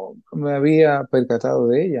y no me había percatado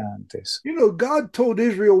de ella antes. You know, God told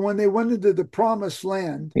Israel when they went into the promised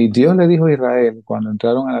land, Y Dios le dijo a Israel cuando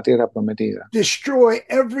entraron a la tierra prometida, destroy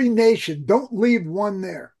every nation, don't leave one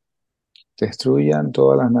there. destruyan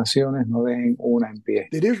todas las naciones, no dejen una en pie.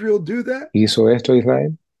 Did Israel do that? ¿Hizo esto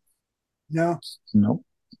Israel? No. No.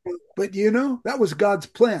 But you know, that was God's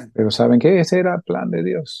plan. Pero ¿saben qué? Ese era el plan de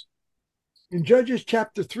Dios. In Judges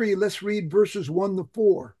chapter 3, let's read verses 1 to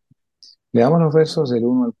 4. Leamos los versos del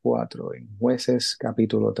 1 al 4 en Jueces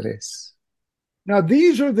capítulo 3. Now,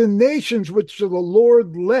 these are the nations which the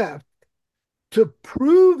Lord left to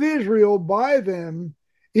prove Israel by them,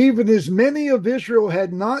 even as many of Israel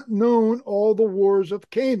had not known all the wars of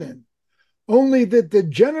Canaan, only that the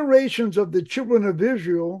generations of the children of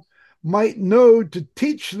Israel might know to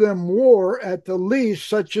teach them war at the least,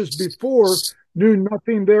 such as before knew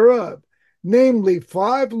nothing thereof. Namely,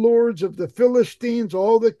 5 lords of the Philistines,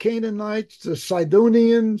 all the Canaanites, the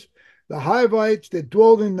Sidonians, the Hivites that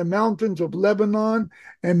dwelt in the mountains of Lebanon,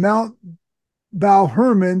 and Mount Baal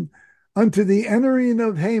Hermon, unto the entering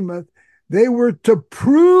of Hamath. They were to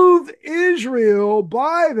prove Israel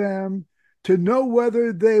by them, to know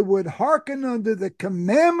whether they would hearken unto the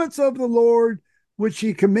commandments of the Lord, which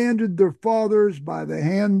he commanded their fathers by the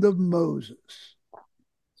hand of Moses.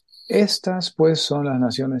 Estas pues son las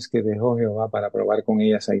naciones que dejó Jehová para probar con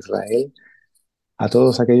ellas a Israel, a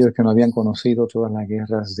todos aquellos que no habían conocido todas las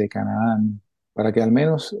guerras de Canaán, para que al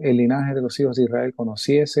menos el linaje de los hijos de Israel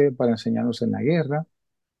conociese para enseñarnos en la guerra,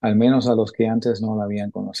 al menos a los que antes no la habían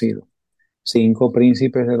conocido. 5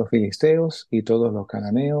 príncipes de los filisteos y todos los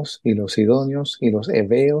cananeos y los sidonios y los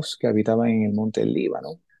heveos que habitaban en el monte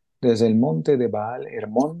Líbano, desde el monte de Baal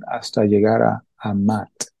Hermón hasta llegar a Hamat.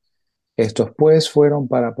 Estos pues fueron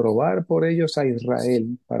para probar por ellos a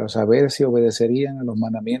Israel, para saber si obedecerían a los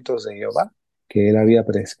mandamientos de Jehová, que él había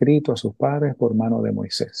prescrito a sus padres por mano de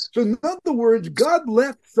Moisés. So, in other words, God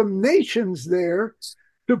left some nations there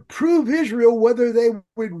to prove Israel whether they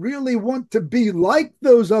would really want to be like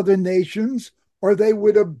those other nations or they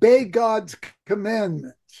would obey God's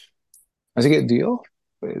commandments. Así que Dios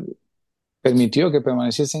eh, permitió que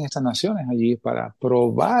permaneciesen estas naciones allí para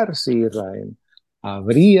probar si Israel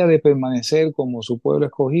habría de permanecer como su pueblo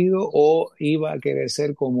escogido o iba a querer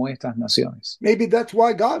ser como estas naciones. Maybe that's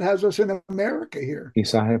why God has us in America here.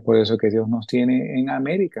 Quizás es por eso que Dios nos tiene en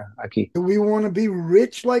América aquí. Do we want to be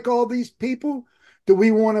rich like all these people? Do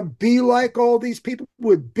we want to be like all these people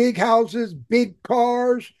with big houses, big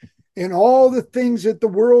cars, and all the things that the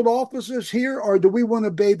world offers us here? Or do we want to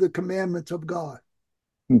obey the commandments of God?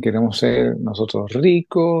 Queremos ser nosotros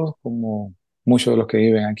ricos, como muchos de los que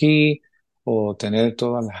viven aquí, o tener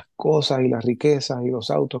todas las cosas y las riquezas y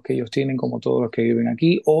los autos que ellos tienen, como todos los que viven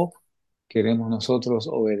aquí, o queremos nosotros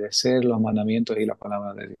obedecer los mandamientos y la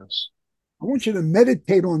palabra de Dios. I want you to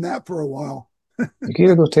meditate on that for a while. Y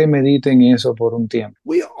quiero que usted medite en eso por un tiempo.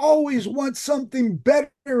 We always want something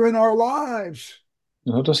better in our lives.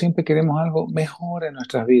 Nosotros siempre queremos algo mejor en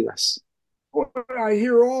nuestras vidas. I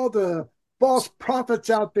hear all the false prophets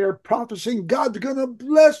out there prophesying God's going to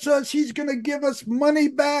bless us. He's going to give us money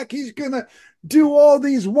back. He's going to do all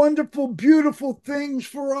these wonderful, beautiful things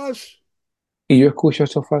for us. Y yo escucho a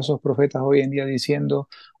estos falsos profetas hoy en día diciendo,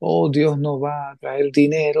 oh, Dios nos va a traer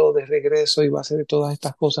dinero de regreso y va a hacer todas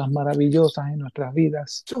estas cosas maravillosas en nuestras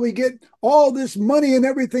vidas. So we get all this money and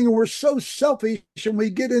everything, and we're so selfish, and we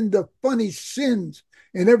get into funny sins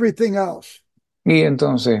and everything else. Y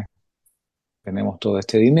entonces tenemos todo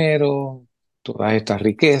este dinero, todas estas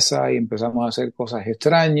riquezas y empezamos a hacer cosas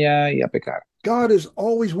extrañas y a pecar. God is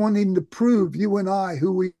always wanting to prove you and I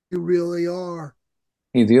who we really are.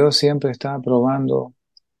 Y Dios siempre está probándonos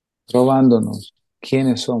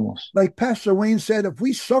quiénes somos. Like Pastor Wayne said, if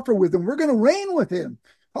we suffer with him, we're going to reign with him.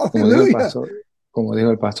 Como dijo Hallelujah. como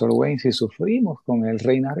dijo el pastor Wayne, si sufrimos con él,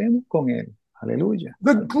 reinaremos con él. Aleluya.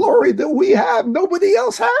 The glory that we have, nobody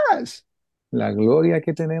else has. La gloria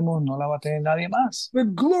que tenemos no la va a tener nadie más. The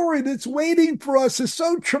glory that's waiting for us is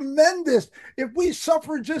so tremendous. If we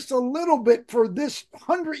suffer just a little bit for this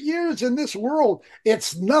 100 years in this world,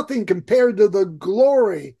 it's nothing compared to the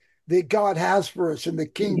glory that God has for us in the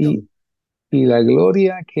kingdom. Y la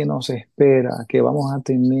gloria que nos espera, que vamos a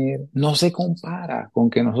tener, no se compara con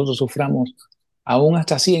que nosotros suframos aún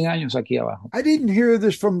hasta 100 años aquí abajo. I didn't hear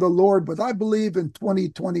this from the Lord, but I believe in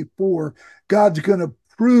 2024, God's going to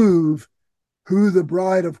prove who the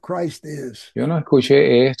bride of Christ is. Yo no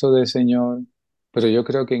escuché esto del Señor, pero yo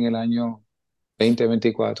creo que en el año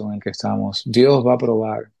 2024 en el que estamos, Dios va a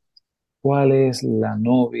probar cuál es la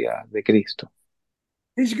novia de Cristo.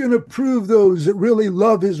 He's going to prove those that really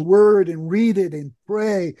love his word and read it and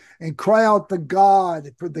pray and cry out to God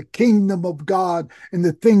for the kingdom of God and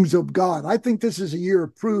the things of God. I think this is a year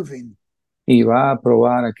of proving. Y va a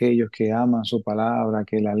probar a aquellos que aman su palabra,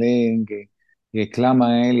 que la leen, que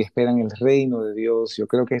claman a Él y esperan el reino de Dios. Yo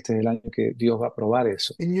creo que este es el año que Dios va a probar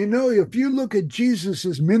eso. And you know, if you look at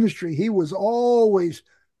Jesus's ministry, he was always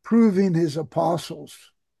proving his apostles.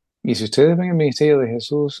 Y si ustedes ven el ministerio de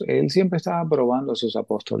Jesús, Él siempre estaba probando a sus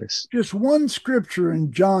apóstoles. Just one scripture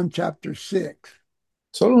in John chapter 6.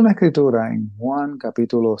 Solo una escritura en Juan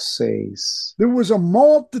capítulo 6. There was a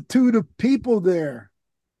multitude of people there.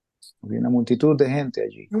 Había una multitud de gente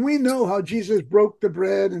allí. And we know how Jesus broke the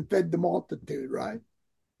bread and fed the multitude, right?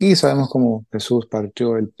 Y sabemos cómo Jesús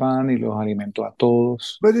partió el pan y los alimentó a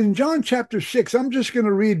todos. But in John chapter 6, I'm just going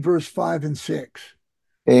to read verse 5 and 6.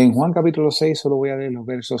 En Juan capítulo 6 solo voy a leer los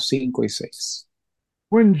versos 5 y 6.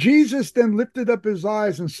 When Jesus then lifted up his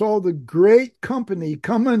eyes and saw the great company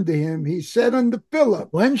come unto him, he said unto Philip,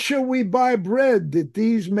 when shall we buy bread that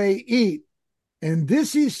these may eat? And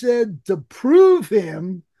this he said to prove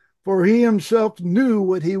him, for he himself knew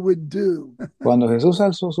what he would do. Cuando Jesús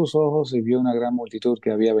alzó sus ojos y vio una gran multitud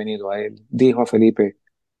que había venido a él, dijo a Felipe,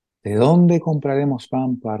 ¿de dónde compraremos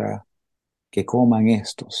pan para que coman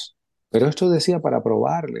estos? Pero esto decía para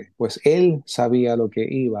probarle, pues él sabía lo que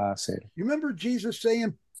iba a hacer. You remember Jesus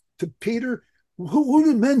saying to Peter, who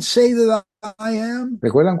do men say that I am?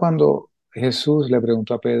 ¿Recuerdan cuando Jesús le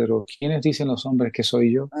preguntó a Pedro, ¿quiénes dicen los hombres que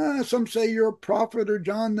soy yo? Some say you're a prophet or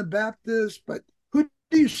John the Baptist, but who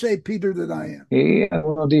do you say, Peter, that I am? Y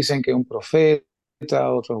algunos dicen que un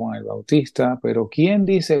profeta, otros Juan el Bautista, pero ¿quién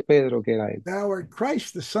dice Pedro que era él? Thou art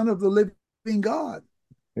Christ, the Son of the living God.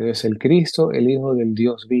 Es el Cristo, el Hijo del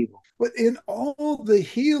Dios vivo. But in all the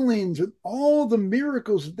healings and all the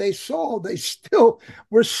miracles that they saw, they still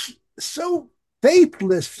were so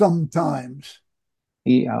faithless sometimes.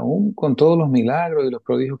 Y aún con todos los milagros y los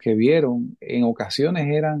prodigios que vieron, en ocasiones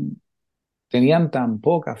tenían tan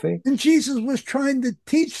poca fe. And Jesus was trying to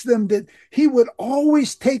teach them that he would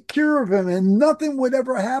always take care of them and nothing would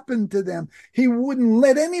ever happen to them. He wouldn't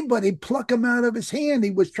let anybody pluck them out of his hand. He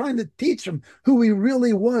was trying to teach them who he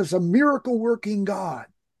really was, a miracle working God.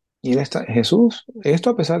 Y Jesús,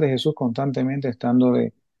 esto a pesar de Jesús constantemente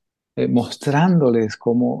mostrándoles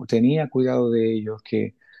cómo tenía cuidado de ellos,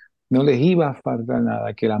 que no les iba a faltar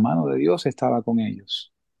nada, que la mano de Dios estaba con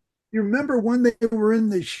ellos. You remember when they were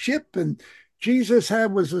in the ship and Jesus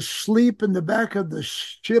was asleep in the back of the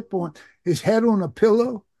ship on his head on a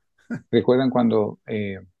pillow? ¿Recuerdan cuando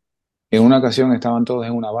en una ocasión estaban todos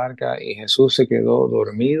en una barca y Jesús se quedó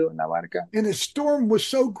dormido en la barca? And the storm was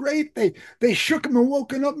so great, they shook him and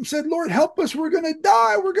woke him up and said, Lord, help us, we're going to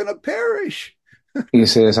die, we're going to perish. Y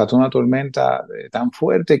se desató una tormenta tan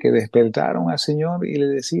fuerte que despertaron al Señor y le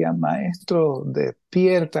decían, Maestro,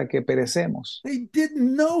 despierta que perecemos. They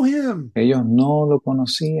didn't know him. Ellos no lo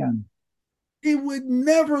conocían. He would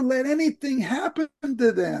never let anything happen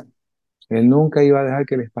to them. Él nunca iba a dejar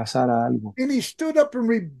que les pasara algo. And he stood up and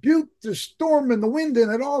rebuked the storm and the wind, and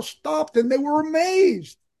it all stopped, and they were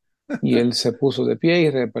amazed. Y él se puso de pie y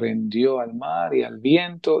reprendió al mar y al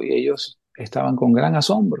viento, y ellos estaban con gran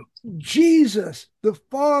asombro. Jesus, the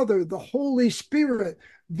Father, the Holy Spirit,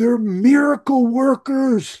 they're miracle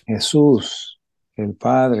workers. Jesús, el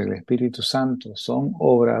Padre, el Espíritu Santo, son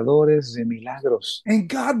obradores de milagros. And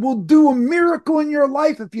God will do a miracle in your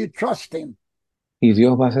life if you trust him. Y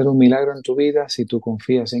Dios va a hacer un milagro en tu vida si tú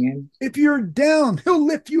confías en Él. If you're down, he'll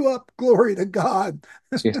lift you up. Glory to God.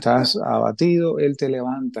 Si estás abatido, Él te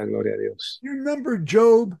levanta, gloria a Dios. You remember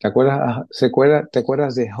Job? ¿Te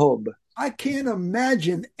acuerdas de Job? I can't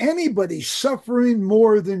imagine anybody suffering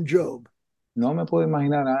more than Job. No me puedo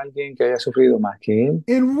imaginar a alguien que haya sufrido más que él.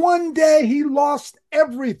 In one day, he lost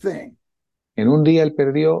everything. En un día él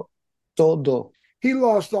perdió todo. He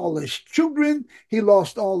lost all his children. He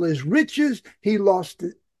lost all his riches. He lost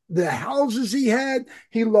the houses he had.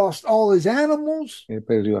 He lost all his animals. Él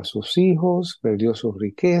perdió a sus hijos, perdió sus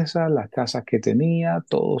riquezas, las casas que tenía,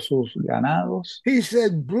 todos sus ganados. He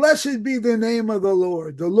said, blessed be the name of the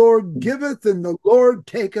Lord. The Lord giveth and the Lord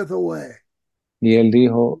taketh away. Y él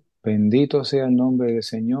dijo, Bendito sea el nombre del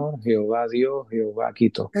Señor, Jehová dio, Jehová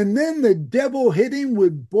quitó. And then the devil hit him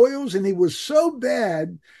with boils, and he was so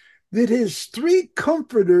bad that his three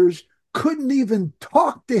comforters couldn't even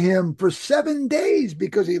talk to him for 7 days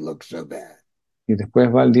because he looked so bad. Y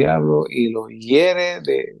después va el diablo y lo hiere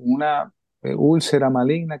de una úlcera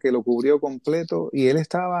maligna que lo cubrió completo y él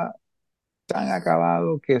estaba tan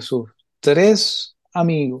acabado que sus tres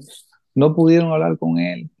amigos no pudieron hablar con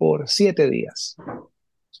él por 7 días.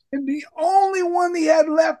 And the only one he had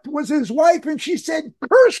left was his wife, and she said,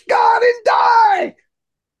 "Curse God and die."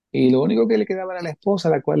 Y lo único que le quedaba era la esposa,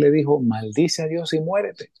 la cual le dijo, maldice a Dios y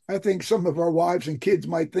muérete. I think some of our wives and kids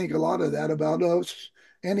might think a lot of that about us,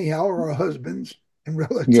 anyhow, or our husbands and Yo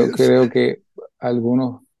relatives. creo que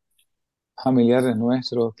algunos familiares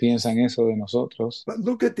nuestros piensan eso de nosotros, But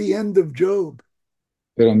look at the end of Job.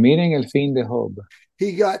 pero miren el fin de Job.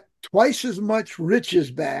 He got twice as much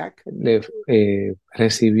riches back.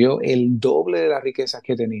 Recibió el doble de las riquezas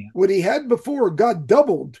que tenía. What he had before got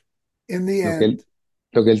doubled in the Lo que end.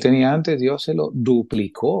 lo que él tenía antes, Dios se lo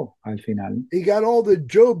duplicó al final. He got all the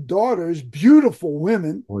Job daughters, beautiful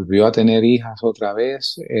women. Volvió a tener hijas otra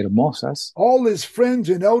vez, hermosas. All his friends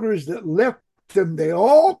and elders that left him, they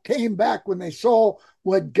all came back when they saw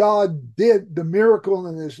what God did, the miracle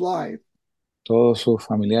in his life. Todos sus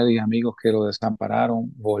familiares y amigos que lo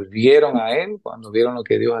desampararon volvieron a él cuando vieron lo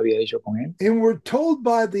que Dios había hecho con él. And we're told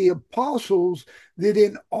by the apostles that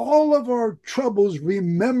in all of our troubles,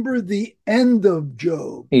 remember the end of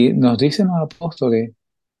Job. Y nos dicen los apóstoles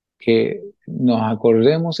que nos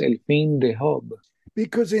acordemos el fin de Job,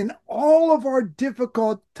 Because in all of our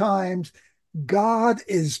difficult times, God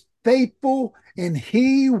is faithful and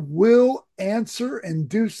he will answer and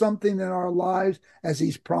do something in our lives as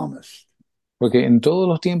he's promised. porque en todos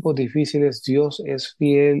los tiempos difíciles Dios es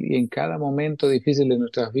fiel y en cada momento difícil de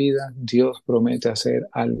nuestras vidas Dios promete hacer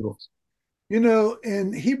algo. You know,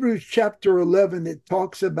 in Hebrews chapter 11, it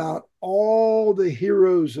talks about all the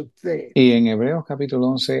heroes of faith. Y en Hebreos capítulo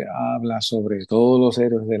 11 habla sobre todos los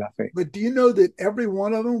héroes de la fe. But do you know that every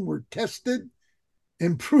one of them were tested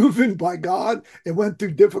and proven by God and went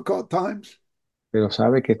through difficult times? Pero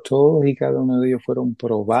sabe que todos y cada uno de ellos fueron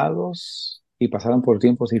probados y pasaron por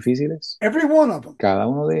tiempos difíciles. Every one of them. Cada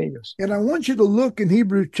uno de ellos. And I want you to look in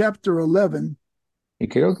Hebrews chapter 11. Y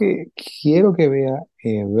quiero que vea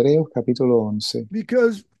Hebreos capítulo 11.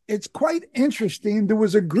 Because it's quite interesting. There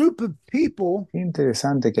was a group of people Qué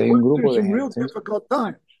interesante que hay who un went grupo through de some real gente difficult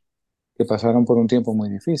times. que pasaron por un tiempo muy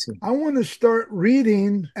difícil. I want to start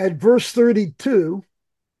reading at verse 32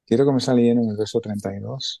 Quiero comenzar leyendo en el verso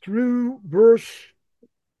 32 through verse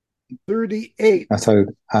 38.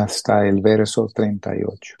 hasta el verso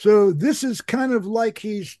 38. So this is kind of like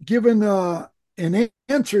he's given an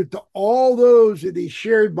answer to all those that he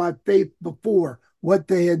shared by faith before, what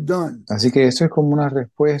they had done. Así que esto es como una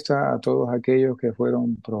respuesta a todos aquellos que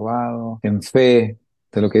fueron probados en fe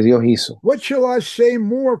de lo que Dios hizo. What shall I say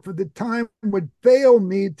more, for the time would fail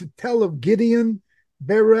me to tell of Gideon,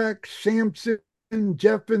 Barak, Samson,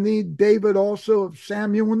 Jephthah, David also, of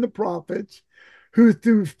Samuel and the prophets, who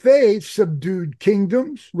through faith subdued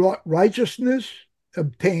kingdoms, wrought righteousness,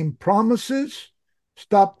 obtained promises,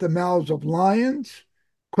 stopped the mouths of lions,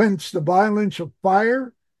 quenched the violence of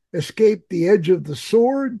fire, escaped the edge of the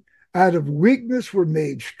sword, out of weakness were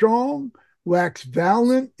made strong, waxed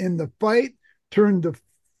valiant in the fight, turned to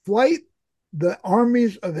flight the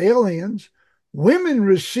armies of aliens. Women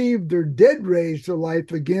received their dead raised to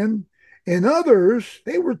life again, and others,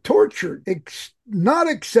 they were tortured, not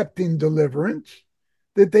accepting deliverance,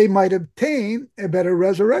 that they might obtain a better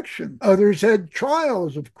resurrection. Others had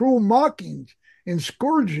trials of cruel mockings and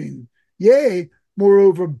scourging, yea,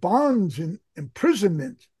 moreover, bonds and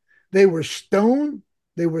imprisonment. They were stoned,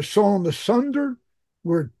 they were sawn asunder,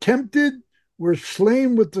 were tempted, were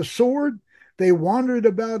slain with the sword. They wandered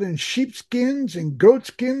about in sheepskins and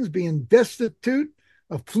goatskins, being destitute,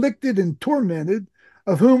 afflicted, and tormented,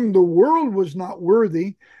 of whom the world was not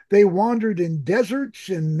worthy. They wandered in deserts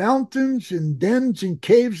and mountains and dens and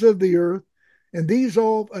caves of the earth, and these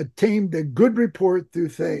all attained a good report through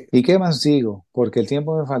faith. ¿Y qué más digo? Porque el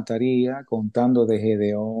tiempo me faltaría contando de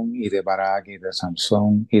Gedeón y de Barak y de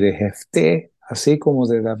Sansón y de Jefté, así como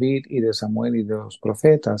de David y de Samuel y de los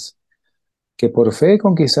profetas, que por fe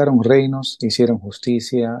conquistaron reinos, hicieron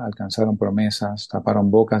justicia, alcanzaron promesas,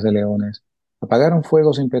 taparon bocas de leones, apagaron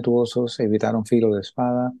fuegos impetuosos, evitaron filo de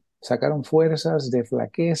espada, sacaron fuerzas de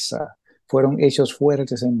flaqueza, fueron hechos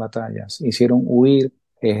fuertes en batallas, hicieron huir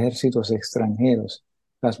ejércitos extranjeros.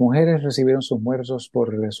 Las mujeres recibieron sus muertos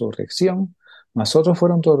por resurrección, mas otros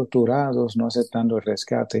fueron torturados no aceptando el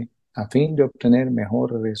rescate, a fin de obtener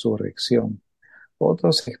mejor resurrección.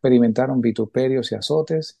 Otros experimentaron vituperios y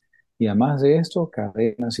azotes, y además de esto,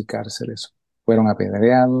 cadenas y cárceles. Fueron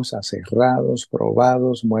apedreados, aserrados,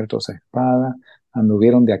 probados, muertos a espada,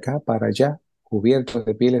 anduvieron de acá para allá, cubiertos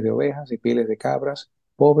de pieles de ovejas y pieles de cabras,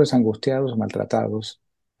 pobres, angustiados, maltratados,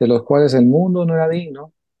 de los cuales el mundo no era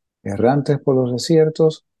digno, errantes por los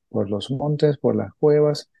desiertos, por los montes, por las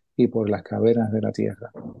cuevas y por las cavernas de la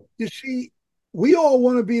tierra. You see, we all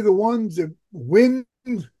want to be the ones that win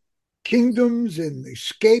kingdoms and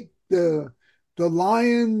escape the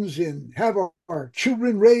lions and have our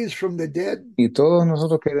children raised from the dead. Y todos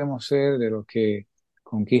nosotros queremos ser de los que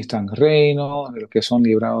conquistan reinos, de los que son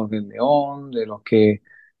librados del león, de los que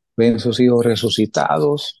ven sus hijos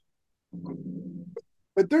resucitados.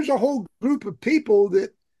 But there's a whole group of people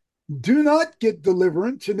that do not get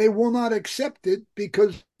deliverance and they will not accept it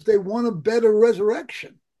because they want a better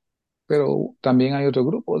resurrection. Pero también hay otro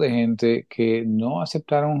grupo de gente que no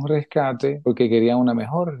aceptaron un rescate porque querían una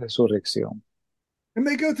mejor resurrección And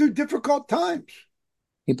they go through difficult times.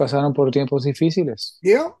 y pasaron por tiempos difíciles.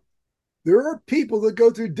 Yeah, there are people that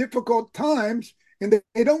go through difficult times and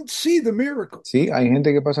they don't see the miracle. Sí, hay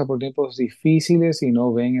gente que pasa por tiempos difíciles y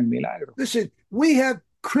no ven el milagro. Listen, we have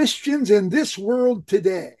Christians in this world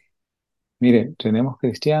today. Mire, tenemos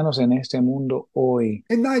cristianos en este mundo hoy.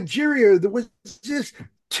 In Nigeria, there was just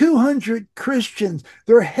 200 Christians.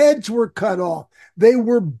 Their heads were cut off. They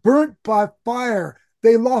were burnt by fire.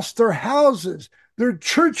 They lost their houses. Their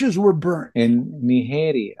churches were burnt. En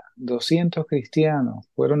Nigeria, 200 cristianos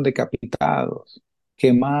fueron decapitados,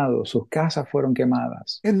 quemados, sus casas fueron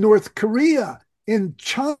quemadas. In North Korea, in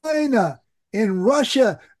China, in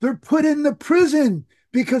Russia, they're put in the prison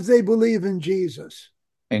because they believe in Jesus.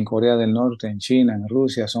 En Corea del Norte, en China, en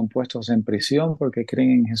Rusia, son puestos en prisión porque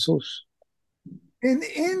creen en Jesús. In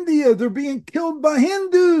India, they're being killed by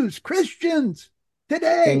Hindus, Christians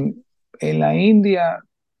today. En la India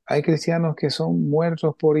hay cristianos que son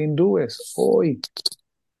muertos por hindúes hoy.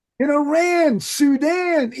 In Iran,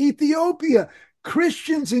 Sudan, Ethiopia,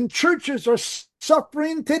 Christians in churches are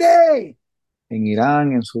suffering today. En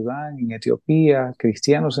Irán, en Sudán, en Etiopía,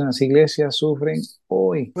 cristianos en las iglesias sufren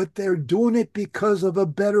hoy. But they're doing it because of a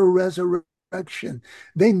better resurrection.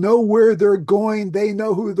 They know where they're going. They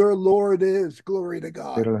know who their Lord is. Glory to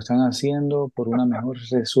God. Pero lo están haciendo por una mejor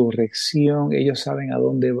resurrección. Ellos saben a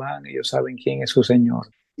dónde van, ellos saben quién es su Señor.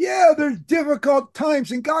 Yeah, there's difficult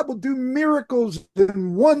times and God will do miracles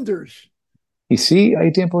and wonders. Y sí,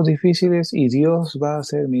 hay tiempos difíciles y Dios va a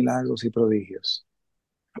hacer milagros y prodigios.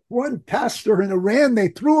 One pastor in Iran, they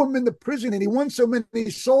threw him in the prison and he won so many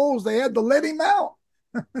souls, they had to let him out.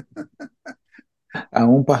 A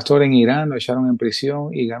un pastor en Irán lo echaron en prisión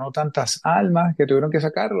y ganó tantas almas que tuvieron que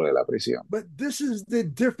sacarlo de la prisión. But this is the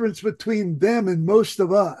difference between them and most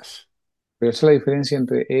of us. Pero esa es la diferencia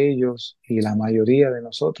entre ellos y la mayoría de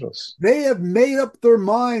nosotros. They have made up their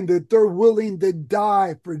mind that they're willing to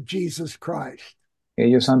die for Jesus Christ.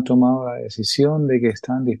 Ellos han tomado la decisión de que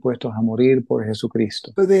están dispuestos a morir por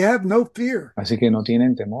Jesucristo. So they have no fear. Así que no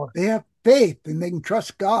tienen temor. They have faith and they can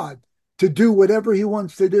trust God to do whatever he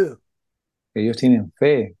wants to do. Ellos tienen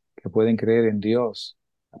fe que pueden creer en Dios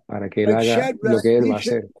para que Él haga lo que Él va a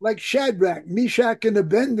hacer. Like Shadrach, Meshach, and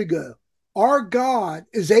Abednego. Our God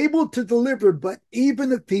is able to deliver, but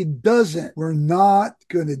even if he doesn't, we're not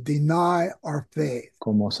going to deny our faith.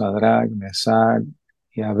 Como Sadrach, Mesach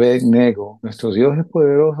y Abednego, nuestro Dios es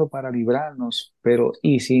poderoso para librarnos, pero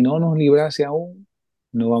y si no nos librase aún,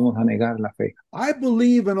 no vamos a negar la fe. I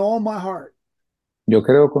believe in all my heart Yo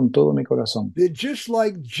creo con todo mi corazón that just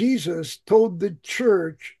like Jesus told the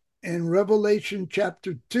church in Revelation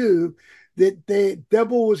chapter 2 that the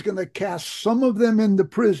devil was going to cast some of them into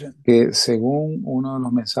prison. que según uno de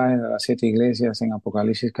los mensajes de las 7 iglesias en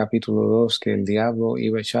Apocalipsis capítulo 2, que el diablo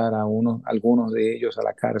iba a echar a algunos de ellos a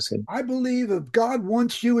la cárcel. I believe if God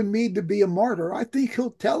wants you and me to be a martyr, I think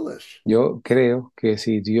he'll tell us. Yo creo que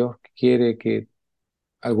si Dios quiere que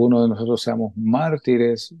algunos de nosotros seamos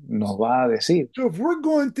mártires, nos va a decir. So if we're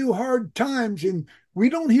going through hard times and we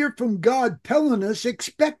don't hear from God telling us,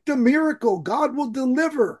 expect a miracle. God will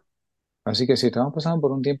deliver. Así que si estamos pasando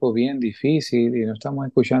por un tiempo bien difícil y no estamos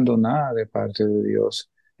escuchando nada de parte de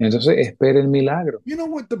Dios, entonces espere el milagro. You know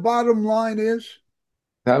what the bottom line is?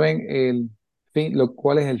 ¿Saben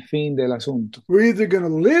cuál es el fin del asunto? We're either going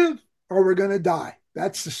to live or we're going to die.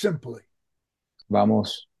 That's the simply.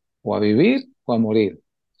 Vamos o a vivir o a morir.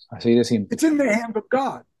 Así de simple. It's in the hand of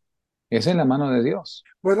God. Es en la mano de Dios.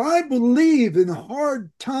 But I believe in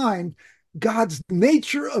hard times, God's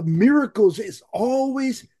nature of miracles is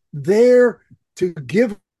always there to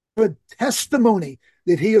give a testimony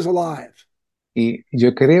that he is alive. Y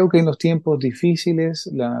yo creo que en los tiempos difíciles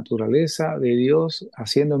la naturaleza de Dios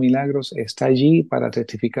haciendo milagros está allí para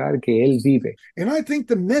testificar que Él vive. And I think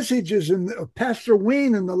the messages of Pastor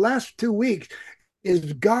Wayne in the last 2 weeks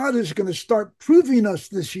is God is going to start proving us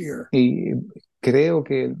this year. Y creo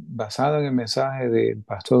que basado en el mensaje del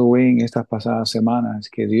pastor Wayne estas pasadas semanas,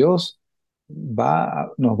 que Dios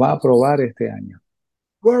nos va a probar este año.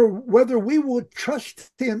 Whether we will trust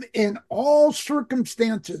him in all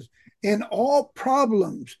circumstances, in all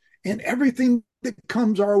problems, in everything that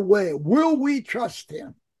comes our way. Will we trust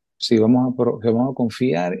him? Si que vamos a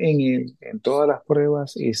confiar en Él en todas las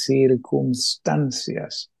pruebas y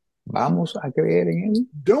circunstancias. ¿Vamos a creer en Él?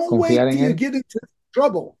 Don't ¿Confiar wait en till you Él? get into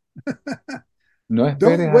trouble. No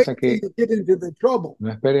Don't esperes wait hasta till que, you get into the trouble.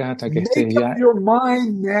 no esperes hasta que Make estés up ya, your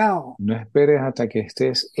mind now. no esperes hasta que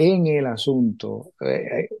estés en el asunto.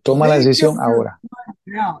 Toma la Make up decisión your ahora. mind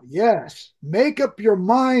now. Yes. Make up your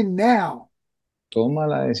mind now. Toma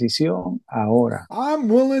la decisión ahora. I'm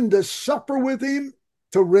willing to suffer with him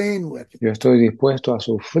to reign with him. Yo estoy dispuesto a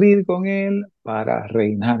sufrir con Él para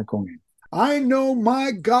reinar con Él. I know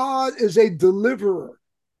my God is a deliverer.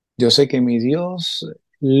 Yo sé que mi Dios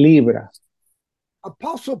libra.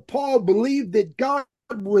 Apostle Paul believed that God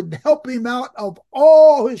would help him out of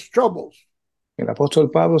all his troubles. El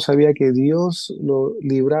apóstol Pablo sabía que Dios lo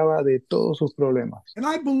libraba de todos sus problemas. And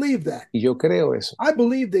I believe that. Y yo creo eso. I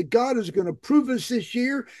believe that God is going to prove us this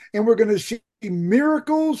year, and we're going to see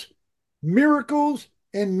miracles, miracles,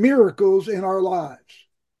 and miracles in our lives.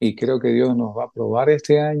 Y creo que Dios nos va a probar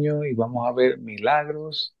este año y vamos a ver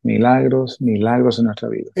milagros, milagros, milagros en nuestra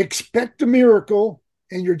vida. Expect a miracle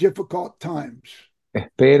in your difficult times.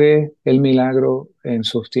 Espere el milagro en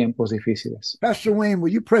sus tiempos difíciles. Pastor Wayne, will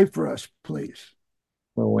you pray for us, please?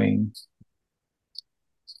 Wayne.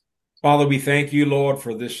 Father, we thank you, Lord,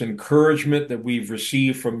 for this encouragement that we've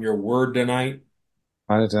received from your word tonight.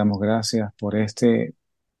 Padre, te damos gracias por este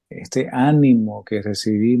ánimo que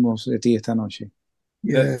recibimos de ti esta noche.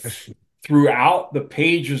 Yes. Throughout the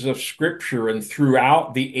pages of Scripture and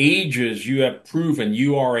throughout the ages, you have proven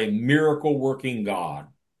you are a miracle working God.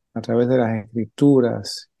 A través de las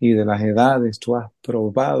escrituras y de las edades, tú has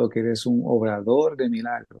probado que eres un obrador de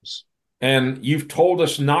milagros. And you've told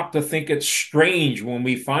us not to think it's strange when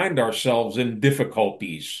we find ourselves in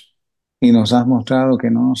difficulties. Y nos has mostrado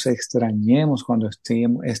que no nos extrañemos cuando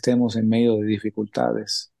estemos en medio de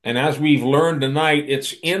dificultades. And as we've learned tonight,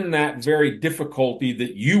 it's in that very difficulty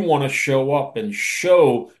that you want to show up and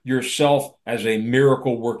show yourself as a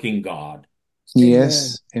miracle working God. Y Amen.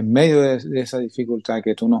 es en medio de esa dificultad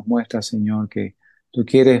que tú nos muestras, Señor, que tú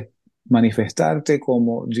quieres manifestarte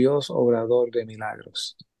como Dios obrador de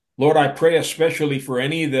milagros. Lord, I pray especially for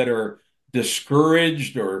any that are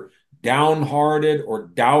discouraged or downhearted or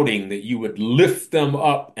doubting, that you would lift them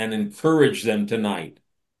up and encourage them tonight.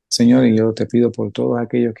 Señor, y yo te pido por todos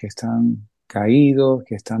aquellos que están caídos,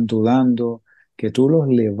 que están dudando, que tú los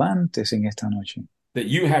levantes en esta noche, That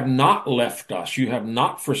you have not left us, you have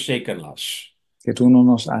not forsaken us. que tú no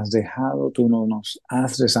nos has dejado, tú no nos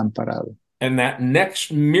has desamparado, And that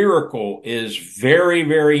next miracle is very,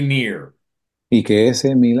 very near. y que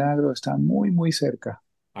ese milagro está muy, muy cerca.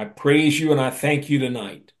 I praise you and I thank you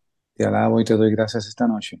tonight, Te alabo y te doy gracias esta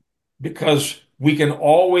noche, because we can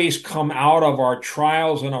always come out of our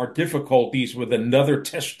trials and our difficulties with another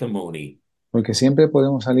testimony. porque siempre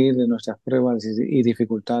podemos salir de nuestras pruebas y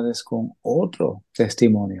dificultades con otro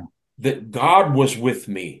testimonio, That God was with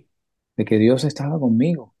me. de que Dios estaba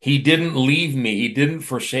conmigo, He didn't leave me. He didn't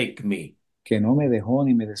forsake me. que no me dejó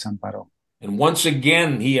ni me desamparó. And once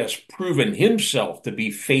again, he has proven himself to be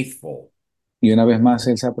faithful. Y una vez más,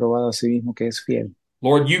 Él se ha probado a sí mismo que es fiel.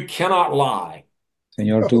 Lord, you cannot lie.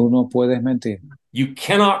 Señor, tú no puedes mentir, You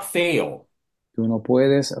cannot fail. tú no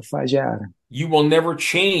puedes fallar, You will never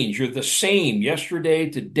change. You're the same yesterday,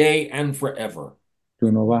 today, and forever.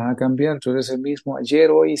 tú no vas a cambiar, tú eres el mismo ayer,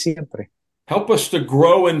 hoy y siempre. Help us to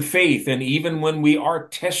grow in faith, and even when we are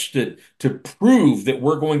tested, to prove that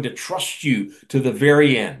we're going to trust you to the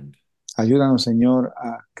very end. Ayúdanos, Señor,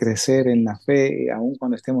 a crecer en la fe, y aun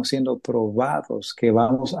cuando estemos siendo probados, que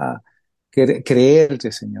vamos a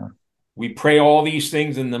creerte, Señor. We pray all these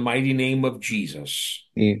things in the mighty name of Jesus.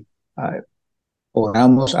 Y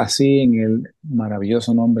oramos así en el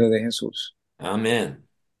maravilloso nombre de Jesús. Amen.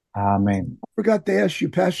 Amén. I forgot to ask you,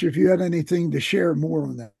 Pastor, if you had anything to share more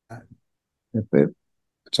on that.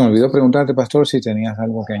 Se me olvidó preguntarte, pastor, si tenías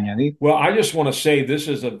algo que añadir. Well, I just want to say this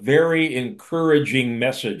is a very encouraging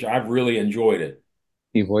message. I've really enjoyed it.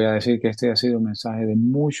 Y voy a decir que este ha sido un mensaje de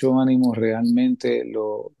mucho ánimo, realmente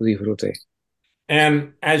lo disfruté.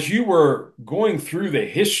 And as you were going through the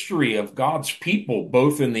history of God's people,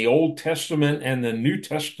 both in the Old Testament and the New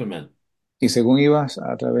Testament, Y según ibas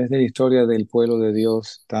a través de la historia del pueblo de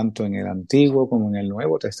Dios, tanto en el Antiguo como en el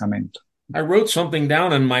Nuevo Testamento, I wrote something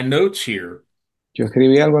down in my notes here. yo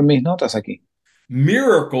escribí algo en mis notas aquí.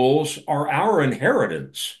 Miracles are our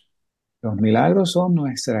inheritance. Los milagros son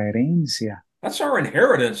nuestra herencia, That's our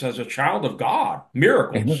inheritance as a child of God, es,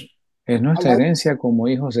 miracles. nu- es I nuestra like herencia como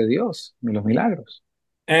hijos de Dios, los milagros.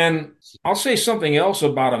 And I'll say something else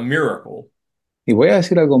about a miracle. Y voy a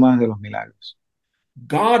decir algo más de los milagros.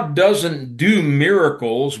 God doesn't do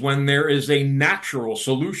miracles when there is a natural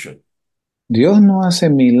solution. Dios no hace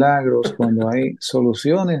milagros cuando hay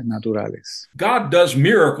soluciones naturales. God does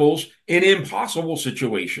miracles in impossible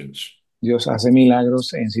situations. Dios hace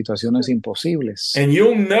milagros en situaciones imposibles. And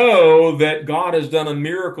you'll know that God has done a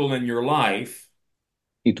miracle in your life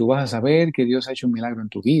Y tú vas a saber que Dios ha hecho un milagro en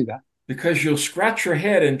tu vida because you'll scratch your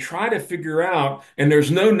head and try to figure out, and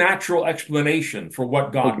there's no natural explanation for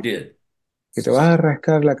what God porque did. que te vas a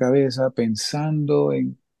rascar la cabeza pensando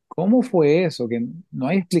en cómo fue eso, que no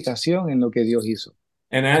hay explicación en lo que Dios hizo.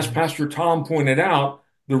 And as Pastor Tom pointed out,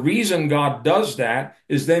 the reason God does that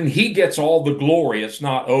is then he gets all the glory. It's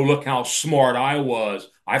not, oh, look how smart I was.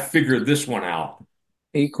 I figured this one out.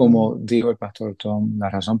 Y como dijo el pastor Tom, la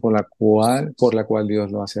razón por la cual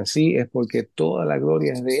Dios lo hace así es porque toda la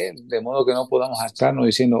gloria es de Él, de modo que no podamos estarnos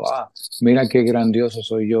diciendo, mira qué grandioso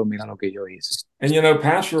soy yo, mira lo que yo hice. And you know,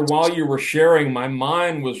 Pastor, while you were sharing, my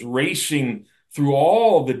mind was racing through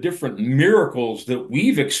all the different miracles that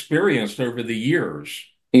we've experienced over the years.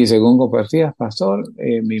 Y según compartías, pastor,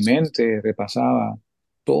 mi mente repasaba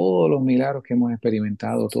todos los milagros que hemos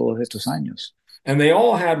experimentado todos estos años. And they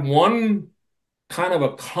all had one kind of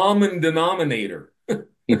a common denominator.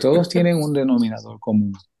 Y todos tienen un denominador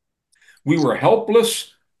común. We were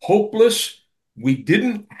helpless, hopeless. We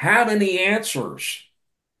didn't have any answers.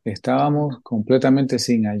 Estábamos completamente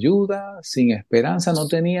sin ayuda, sin esperanza, no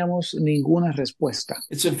teníamos ninguna respuesta.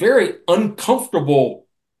 It's a very uncomfortable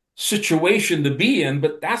situation to be in,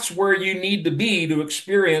 but that's where you need to be to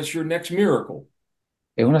experience your next miracle.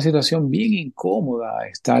 Es una situación bien incómoda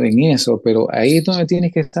estar en eso, pero ahí es donde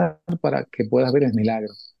tienes que estar para que puedas ver el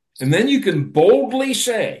milagro. And then you can boldly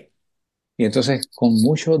say, Y entonces con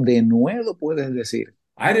mucho denuedo puedes decir,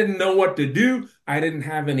 I didn't know what to do. I didn't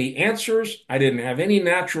have any answers. I didn't have any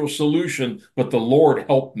natural solution, but the Lord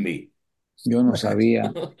helped me. yo no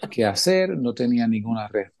sabía qué hacer, no tenía ninguna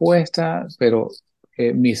respuesta, pero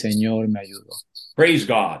mi Señor me ayudó. Praise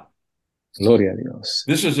God. Gloria a Dios.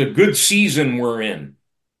 This is a good season we're in.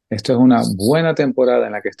 Esto es una buena temporada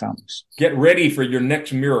en la que estamos. Get ready for your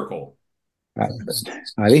next miracle.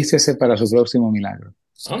 Alístese para su próximo milagro.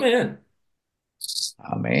 Amen.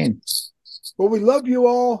 Amén. Well, we love you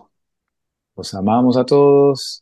all. Los amamos a todos.